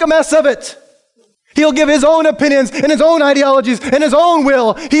 He'll make a mess of it. He'll give his own opinions and his own ideologies and his own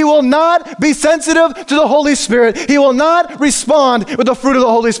will. He will not be sensitive to the Holy Spirit. He will not respond with the fruit of the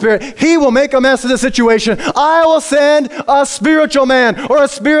Holy Spirit. He will make a mess of the situation. I will send a spiritual man or a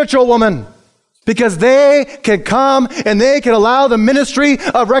spiritual woman because they can come and they can allow the ministry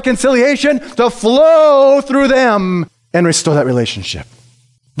of reconciliation to flow through them and restore that relationship.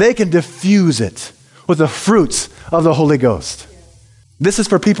 They can diffuse it with the fruits of the Holy Ghost. This is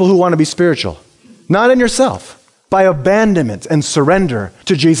for people who want to be spiritual. Not in yourself, by abandonment and surrender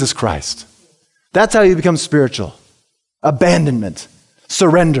to Jesus Christ. That's how you become spiritual. Abandonment,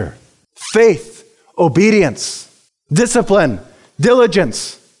 surrender, faith, obedience, discipline,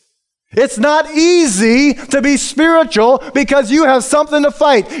 diligence. It's not easy to be spiritual because you have something to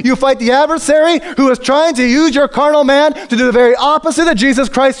fight. You fight the adversary who is trying to use your carnal man to do the very opposite that Jesus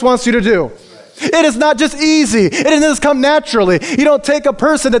Christ wants you to do. It is not just easy. It doesn't just come naturally. You don't take a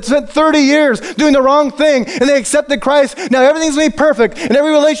person that spent 30 years doing the wrong thing and they accepted Christ. Now everything's going to be perfect and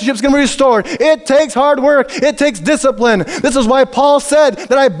every relationship's going to be restored. It takes hard work. It takes discipline. This is why Paul said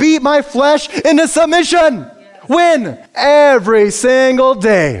that I beat my flesh into submission. When? Every single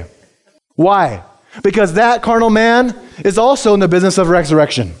day. Why? Because that carnal man is also in the business of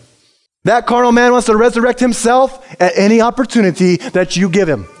resurrection. That carnal man wants to resurrect himself at any opportunity that you give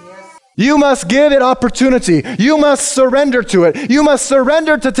him. You must give it opportunity. You must surrender to it. You must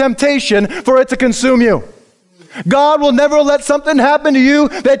surrender to temptation for it to consume you. God will never let something happen to you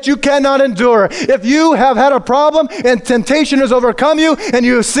that you cannot endure. If you have had a problem and temptation has overcome you and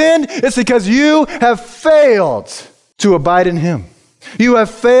you have sinned, it's because you have failed to abide in him. You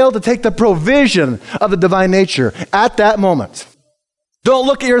have failed to take the provision of the divine nature at that moment. Don't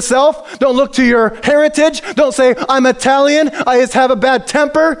look at yourself. Don't look to your heritage. Don't say, I'm Italian. I just have a bad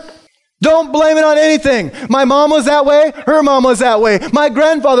temper. Don't blame it on anything. My mom was that way. Her mom was that way. My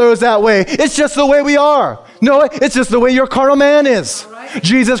grandfather was that way. It's just the way we are. No, it's just the way your carnal man is. Right.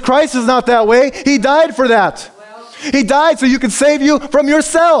 Jesus Christ is not that way. He died for that. He died so you could save you from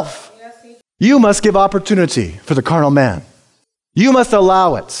yourself. You must give opportunity for the carnal man. You must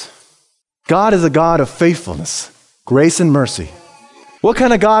allow it. God is a God of faithfulness, grace and mercy. What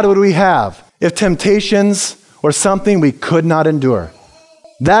kind of God would we have if temptations were something we could not endure?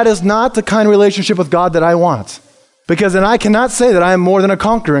 That is not the kind of relationship with God that I want, because then I cannot say that I am more than a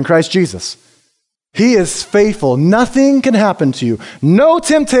conqueror in Christ Jesus. He is faithful. Nothing can happen to you. No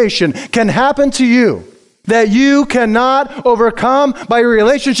temptation can happen to you that you cannot overcome by your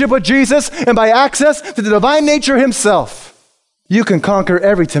relationship with Jesus and by access to the divine nature himself. You can conquer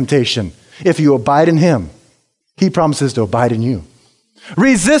every temptation if you abide in him. He promises to abide in you.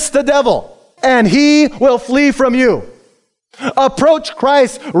 Resist the devil, and he will flee from you. Approach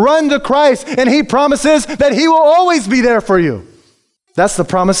Christ, run to Christ, and he promises that he will always be there for you. That's the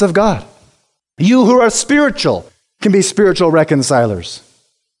promise of God. You who are spiritual can be spiritual reconcilers.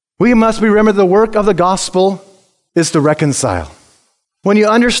 We must remember the work of the gospel is to reconcile. When you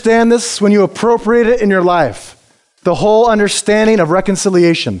understand this, when you appropriate it in your life, the whole understanding of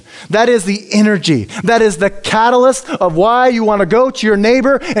reconciliation, that is the energy, that is the catalyst of why you want to go to your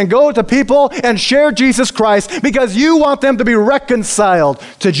neighbor and go to people and share Jesus Christ, because you want them to be reconciled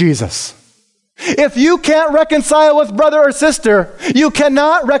to Jesus. If you can't reconcile with brother or sister, you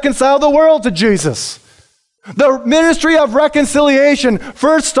cannot reconcile the world to Jesus. The ministry of reconciliation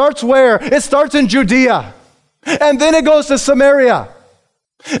first starts where? It starts in Judea, and then it goes to Samaria.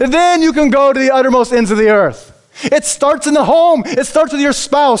 And then you can go to the uttermost ends of the earth. It starts in the home. It starts with your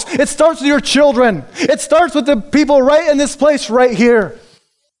spouse. It starts with your children. It starts with the people right in this place right here.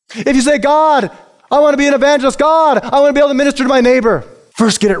 If you say, God, I want to be an evangelist. God, I want to be able to minister to my neighbor.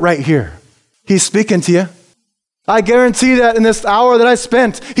 First get it right here. He's speaking to you. I guarantee that in this hour that I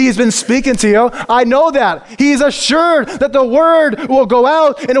spent, he's been speaking to you. I know that. He's assured that the word will go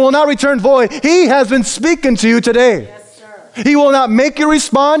out and it will not return void. He has been speaking to you today. Yes, sir. He will not make you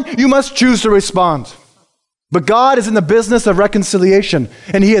respond. You must choose to respond. But God is in the business of reconciliation,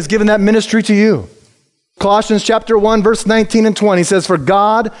 and he has given that ministry to you. Colossians chapter 1, verse 19 and 20 says, "For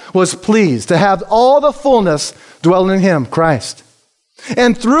God was pleased to have all the fullness dwell in him, Christ,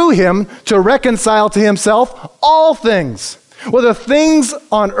 and through him to reconcile to himself all things, whether things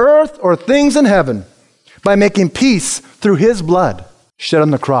on earth or things in heaven, by making peace through his blood shed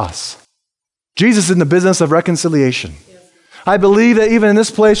on the cross." Jesus is in the business of reconciliation. I believe that even in this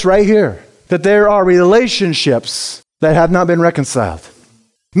place right here, that there are relationships that have not been reconciled.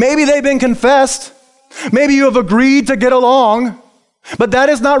 Maybe they've been confessed. Maybe you have agreed to get along, but that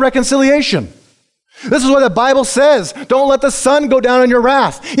is not reconciliation. This is what the Bible says. Don't let the sun go down on your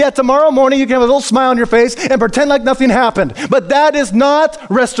wrath. Yeah, tomorrow morning you can have a little smile on your face and pretend like nothing happened, but that is not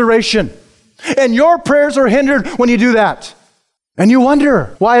restoration. And your prayers are hindered when you do that. And you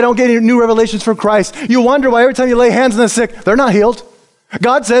wonder why I don't get any new revelations from Christ. You wonder why every time you lay hands on the sick, they're not healed.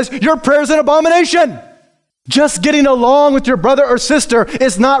 God says, your prayer is an abomination. Just getting along with your brother or sister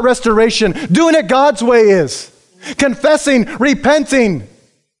is not restoration. Doing it God's way is. Confessing, repenting,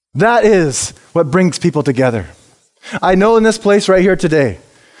 that is what brings people together. I know in this place right here today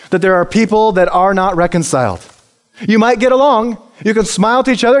that there are people that are not reconciled. You might get along. You can smile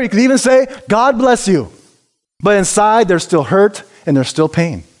to each other. You can even say, God bless you. But inside, there's still hurt and there's still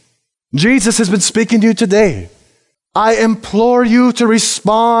pain. Jesus has been speaking to you today. I implore you to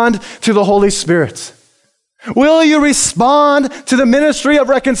respond to the Holy Spirit. Will you respond to the ministry of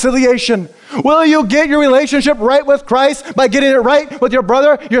reconciliation? Will you get your relationship right with Christ by getting it right with your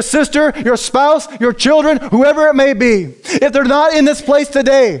brother, your sister, your spouse, your children, whoever it may be? If they're not in this place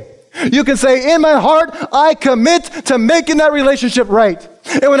today, you can say, in my heart, I commit to making that relationship right.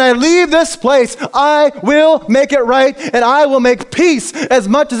 And when I leave this place, I will make it right, and I will make peace as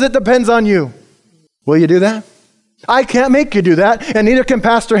much as it depends on you. Will you do that? I can't make you do that, and neither can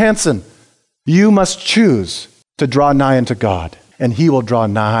Pastor Hansen. You must choose to draw nigh unto God, and he will draw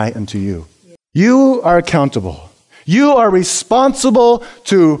nigh unto you. You are accountable. You are responsible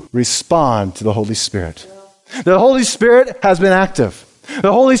to respond to the Holy Spirit. The Holy Spirit has been active.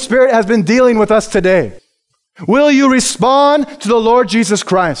 The Holy Spirit has been dealing with us today. Will you respond to the Lord Jesus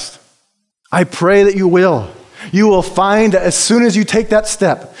Christ? I pray that you will. You will find that as soon as you take that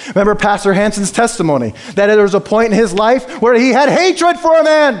step. Remember Pastor Hansen's testimony, that there was a point in his life where he had hatred for a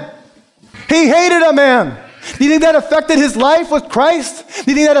man. He hated a man. Do you think that affected his life with Christ?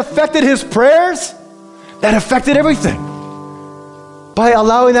 Do you think that affected his prayers? That affected everything. By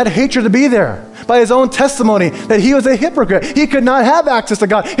allowing that hatred to be there. By his own testimony that he was a hypocrite. He could not have access to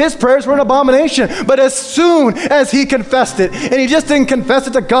God. His prayers were an abomination. But as soon as he confessed it, and he just didn't confess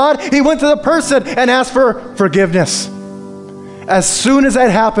it to God, he went to the person and asked for forgiveness. As soon as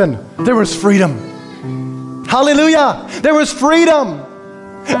that happened, there was freedom. Hallelujah! There was freedom.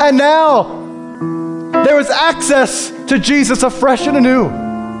 And now, there was access to Jesus afresh and anew.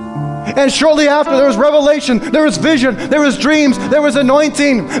 And shortly after, there was revelation, there was vision, there was dreams, there was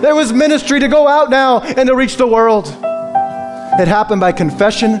anointing, there was ministry to go out now and to reach the world. It happened by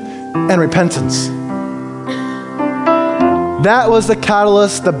confession and repentance. That was the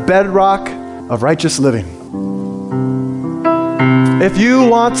catalyst, the bedrock of righteous living. If you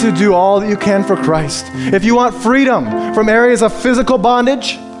want to do all that you can for Christ, if you want freedom from areas of physical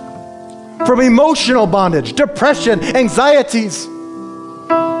bondage, from emotional bondage, depression, anxieties,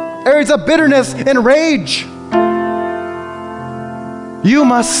 areas of bitterness and rage, you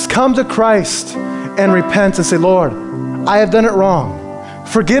must come to Christ and repent and say, Lord, I have done it wrong.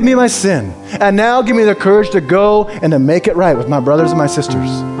 Forgive me my sin. And now give me the courage to go and to make it right with my brothers and my sisters,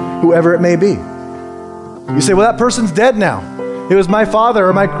 whoever it may be. You say, well, that person's dead now. It was my father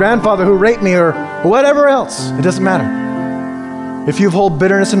or my grandfather who raped me or whatever else. It doesn't matter. If you hold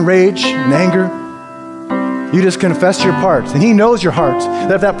bitterness and rage and anger, you just confess your part. And He knows your heart,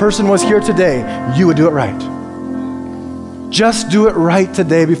 that if that person was here today, you would do it right. Just do it right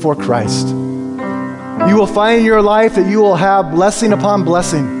today before Christ. You will find in your life that you will have blessing upon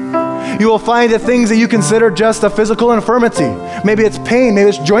blessing. You will find the things that you consider just a physical infirmity. Maybe it's pain, maybe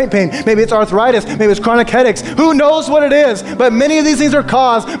it's joint pain, maybe it's arthritis, maybe it's chronic headaches. Who knows what it is? But many of these things are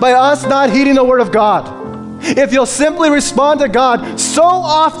caused by us not heeding the Word of God. If you'll simply respond to God, so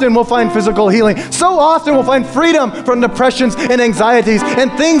often we'll find physical healing. So often we'll find freedom from depressions and anxieties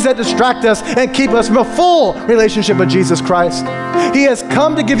and things that distract us and keep us from a full relationship with Jesus Christ. He has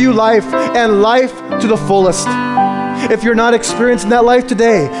come to give you life and life to the fullest. If you're not experiencing that life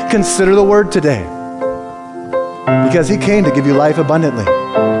today, consider the Word today. Because He came to give you life abundantly.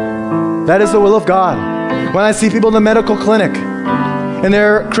 That is the will of God. When I see people in the medical clinic, and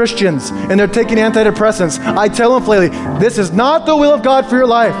they're Christians, and they're taking antidepressants, I tell them flatly, this is not the will of God for your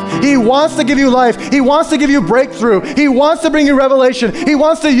life. He wants to give you life. He wants to give you breakthrough. He wants to bring you revelation. He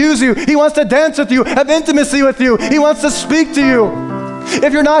wants to use you. He wants to dance with you, have intimacy with you. He wants to speak to you.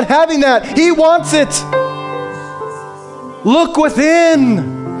 If you're not having that, He wants it. Look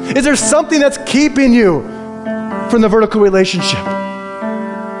within. Is there something that's keeping you from the vertical relationship?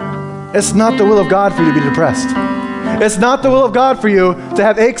 It's not the will of God for you to be depressed. It's not the will of God for you to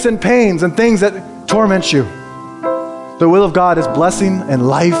have aches and pains and things that torment you. The will of God is blessing and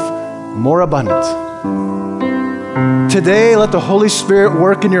life more abundant. Today, let the Holy Spirit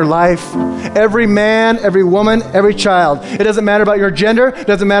work in your life. Every man, every woman, every child. It doesn't matter about your gender. It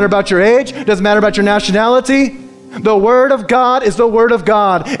doesn't matter about your age. It doesn't matter about your nationality. The Word of God is the Word of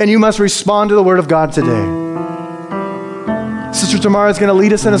God, and you must respond to the Word of God today. Sister Tamara is going to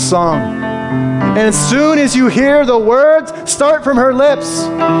lead us in a song. And as soon as you hear the words start from her lips,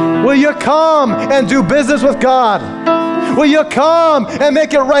 will you come and do business with God? Will you come and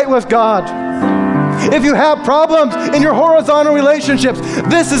make it right with God? If you have problems in your horizontal relationships,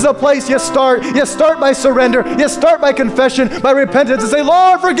 this is the place you start. You start by surrender. You start by confession, by repentance, and say,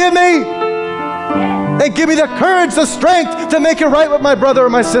 Lord, forgive me. And give me the courage, the strength to make it right with my brother or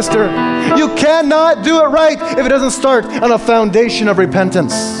my sister. You cannot do it right if it doesn't start on a foundation of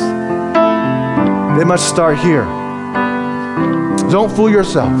repentance. It must start here. Don't fool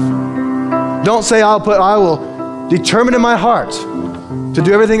yourself. Don't say, I will determine in my heart to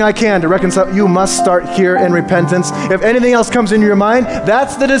do everything I can to reconcile. You must start here in repentance. If anything else comes into your mind,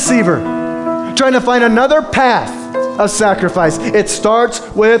 that's the deceiver, trying to find another path of sacrifice. It starts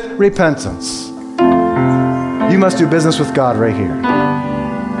with repentance. You must do business with God right here.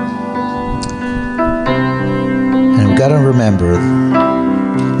 And we've got to remember,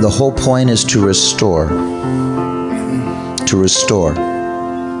 the whole point is to restore. To restore.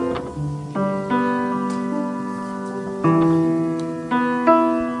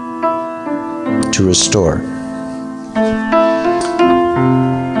 To restore.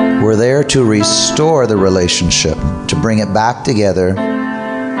 We're there to restore the relationship, to bring it back together,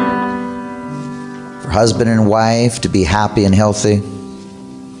 for husband and wife to be happy and healthy,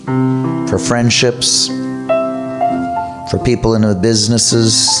 for friendships, for people in the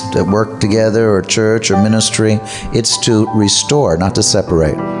businesses that work together, or church or ministry. It's to restore, not to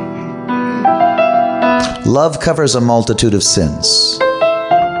separate. Love covers a multitude of sins.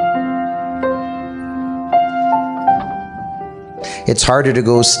 It's harder to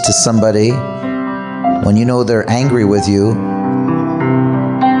go to somebody when you know they're angry with you,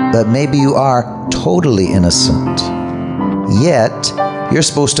 but maybe you are totally innocent. Yet, you're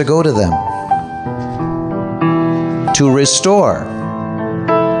supposed to go to them to restore.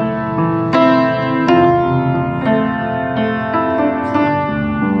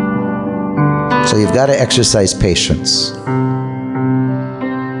 So you've got to exercise patience.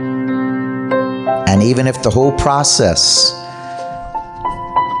 And even if the whole process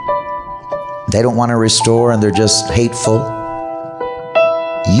They don't want to restore and they're just hateful.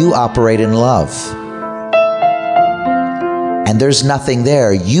 You operate in love. And there's nothing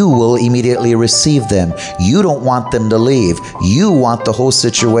there. You will immediately receive them. You don't want them to leave. You want the whole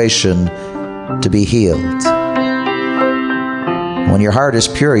situation to be healed. When your heart is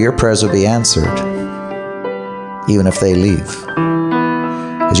pure, your prayers will be answered, even if they leave.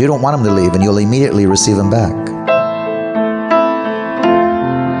 Because you don't want them to leave, and you'll immediately receive them back.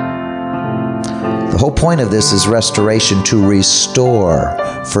 The whole point of this is restoration, to restore,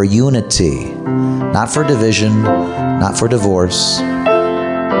 for unity, not for division, not for divorce.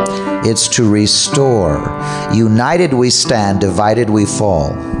 It's to restore. United we stand, divided we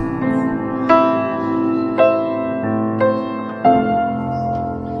fall.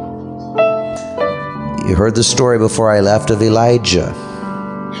 You heard the story before I left of Elijah.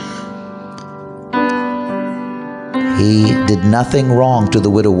 He did nothing wrong to the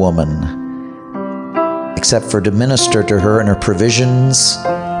widow woman, except for to minister to her, and her provisions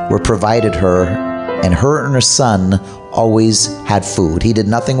were provided her, and her son always had food. He did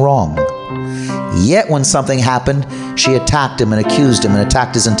nothing wrong. Yet when something happened, she attacked him and accused him and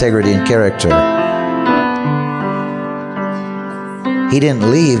attacked his integrity and character. He didn't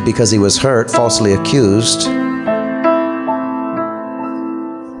leave because he was hurt, falsely accused.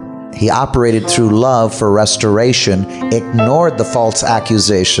 He operated through love for restoration, ignored the false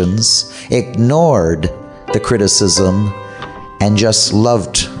accusations, ignored the criticism, and just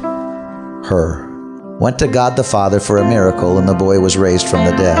loved her. Went to God the Father for a miracle, and the boy was raised from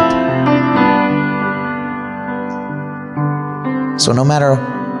the dead. So no matter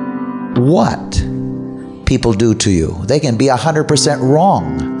what people do to you, they can be 100%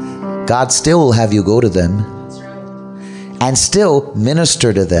 wrong. God still will have you go to them and still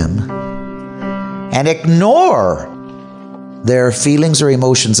minister to them and ignore their feelings or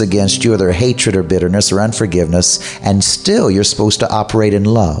emotions against you, or their hatred or bitterness or unforgiveness, and still you're supposed to operate in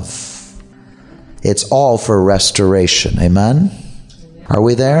love. It's all for restoration. Amen? Are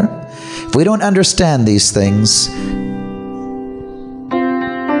we there? If we don't understand these things,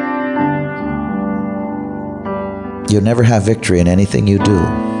 you'll never have victory in anything you do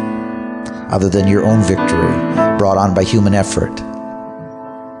other than your own victory brought on by human effort.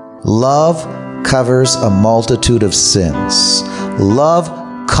 Love covers a multitude of sins. Love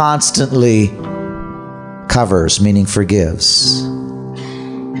constantly covers, meaning forgives.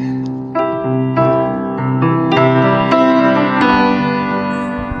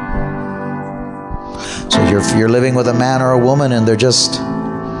 So if you're living with a man or a woman and they're just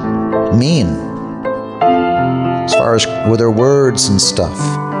mean, as far as with their words and stuff,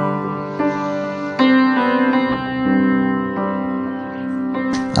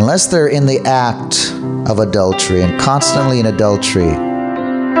 unless they're in the act of adultery and constantly in adultery.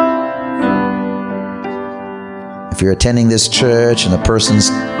 If you're attending this church and the person's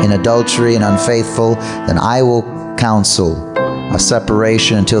in adultery and unfaithful, then I will counsel a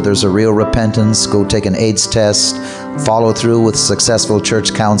separation until there's a real repentance. Go take an AIDS test, follow through with successful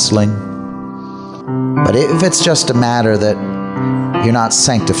church counseling. But if it's just a matter that you're not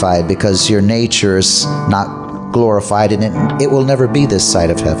sanctified because your nature is not glorified, and it will never be this side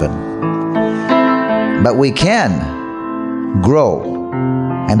of heaven. But we can grow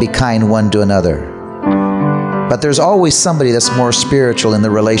and be kind one to another. But there's always somebody that's more spiritual in the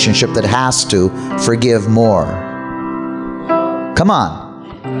relationship that has to forgive more. Come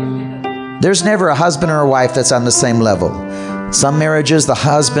on. There's never a husband or a wife that's on the same level. Some marriages, the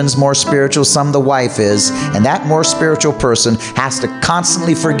husband's more spiritual, some the wife is, and that more spiritual person has to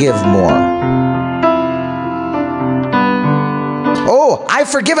constantly forgive more. Oh, I've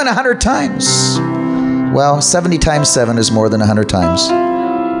forgiven 100 times. Well, 70 times 7 is more than 100 times.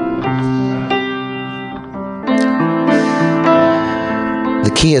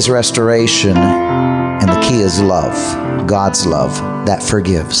 The key is restoration, and the key is love. God's love that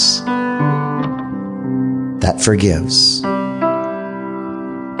forgives. That forgives.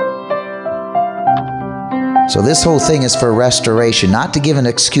 So this whole thing is for restoration, not to give an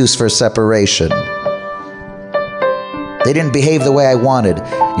excuse for separation. They didn't behave the way I wanted.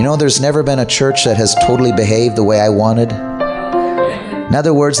 You know, there's never been a church that has totally behaved the way I wanted. In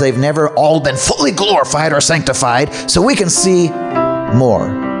other words, they've never all been fully glorified or sanctified so we can see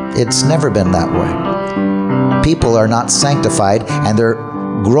more. It's never been that way. People are not sanctified and they're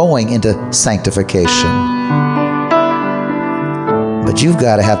growing into sanctification. But you've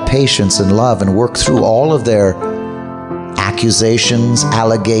got to have patience and love and work through all of their accusations,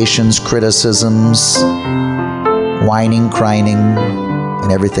 allegations, criticisms, whining, crying,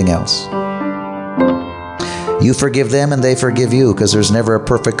 and everything else. You forgive them and they forgive you, because there's never a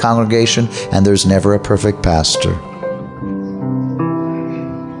perfect congregation and there's never a perfect pastor.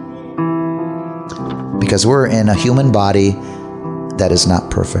 Because we're in a human body that is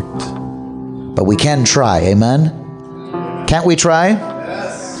not perfect. But we can try, amen? Can't we try?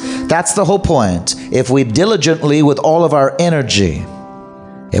 Yes. That's the whole point. If we diligently, with all of our energy,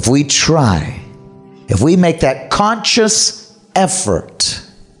 if we try, if we make that conscious effort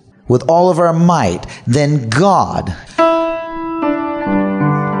with all of our might, then God's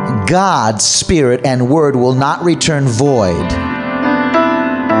Spirit and Word will not return void.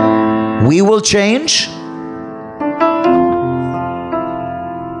 We will change.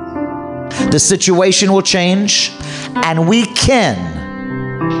 The situation will change, and we can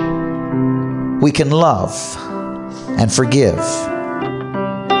love and forgive.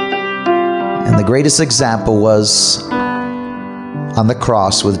 And the greatest example was on the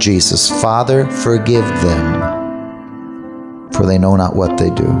cross with Jesus. Father, forgive them, for they know not what they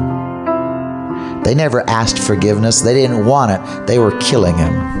do. They never asked forgiveness. They didn't want it. They were killing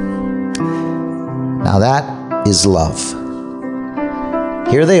him. Now that is love.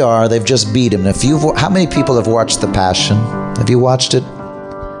 Here they are. They've just beat him. How many people have watched The Passion? Have you watched it?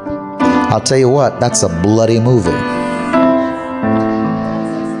 I'll tell you what, that's a bloody movie.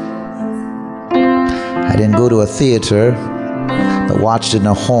 I didn't go to a theater, but watched it in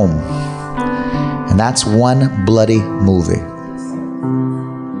a home. And that's one bloody movie.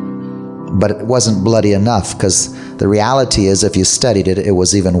 But it wasn't bloody enough, because the reality is, if you studied it, it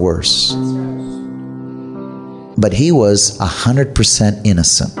was even worse. But he was 100%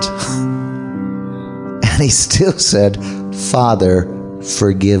 innocent. And he still said, Father,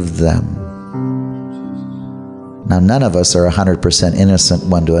 forgive them. Now, none of us are 100% innocent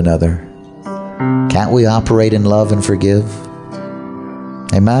one to another. Can't we operate in love and forgive?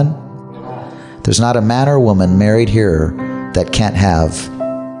 Amen? There's not a man or woman married here that can't have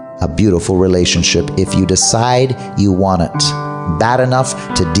a beautiful relationship if you decide you want it bad enough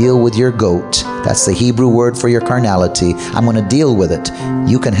to deal with your goat. That's the Hebrew word for your carnality. I'm going to deal with it.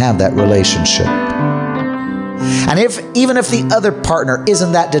 You can have that relationship. And even if the other partner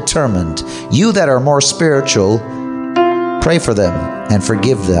isn't that determined, you that are more spiritual, pray for them and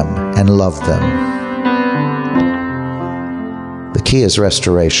forgive them and love them. The key is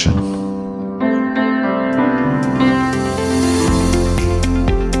restoration.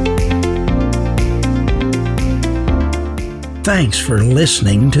 Thanks for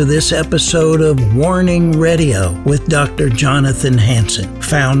listening to this episode of Warning Radio with Dr. Jonathan Hansen,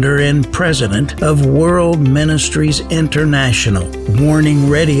 founder and president of World Ministries International. Warning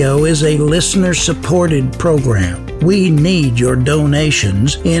Radio is a listener-supported program. We need your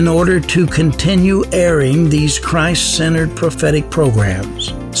donations in order to continue airing these Christ-centered prophetic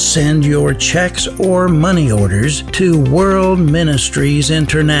programs. Send your checks or money orders to World Ministries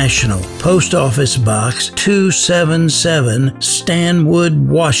International, Post Office Box 277, Stanwood,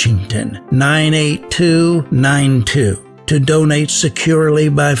 Washington, 98292. To donate securely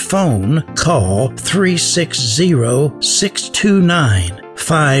by phone, call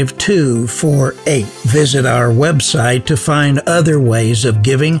 360-629-5248. Visit our website to find other ways of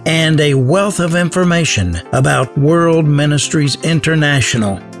giving and a wealth of information about World Ministries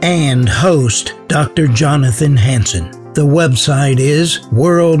International and host Dr. Jonathan Hansen. The website is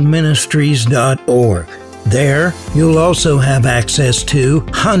worldministries.org. There, you'll also have access to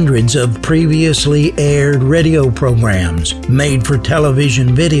hundreds of previously aired radio programs,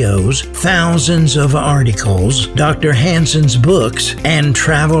 made-for-television videos, thousands of articles, Dr. Hansen's books, and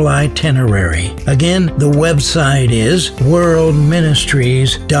travel itinerary. Again, the website is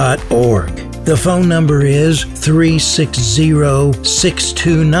worldministries.org. The phone number is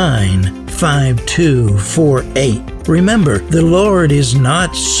 360-629-5248. Remember, the Lord is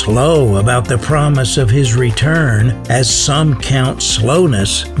not slow about the promise of His return, as some count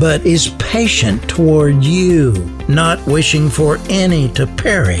slowness, but is patient toward you, not wishing for any to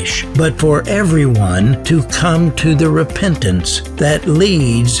perish, but for everyone to come to the repentance that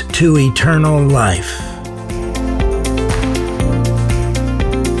leads to eternal life.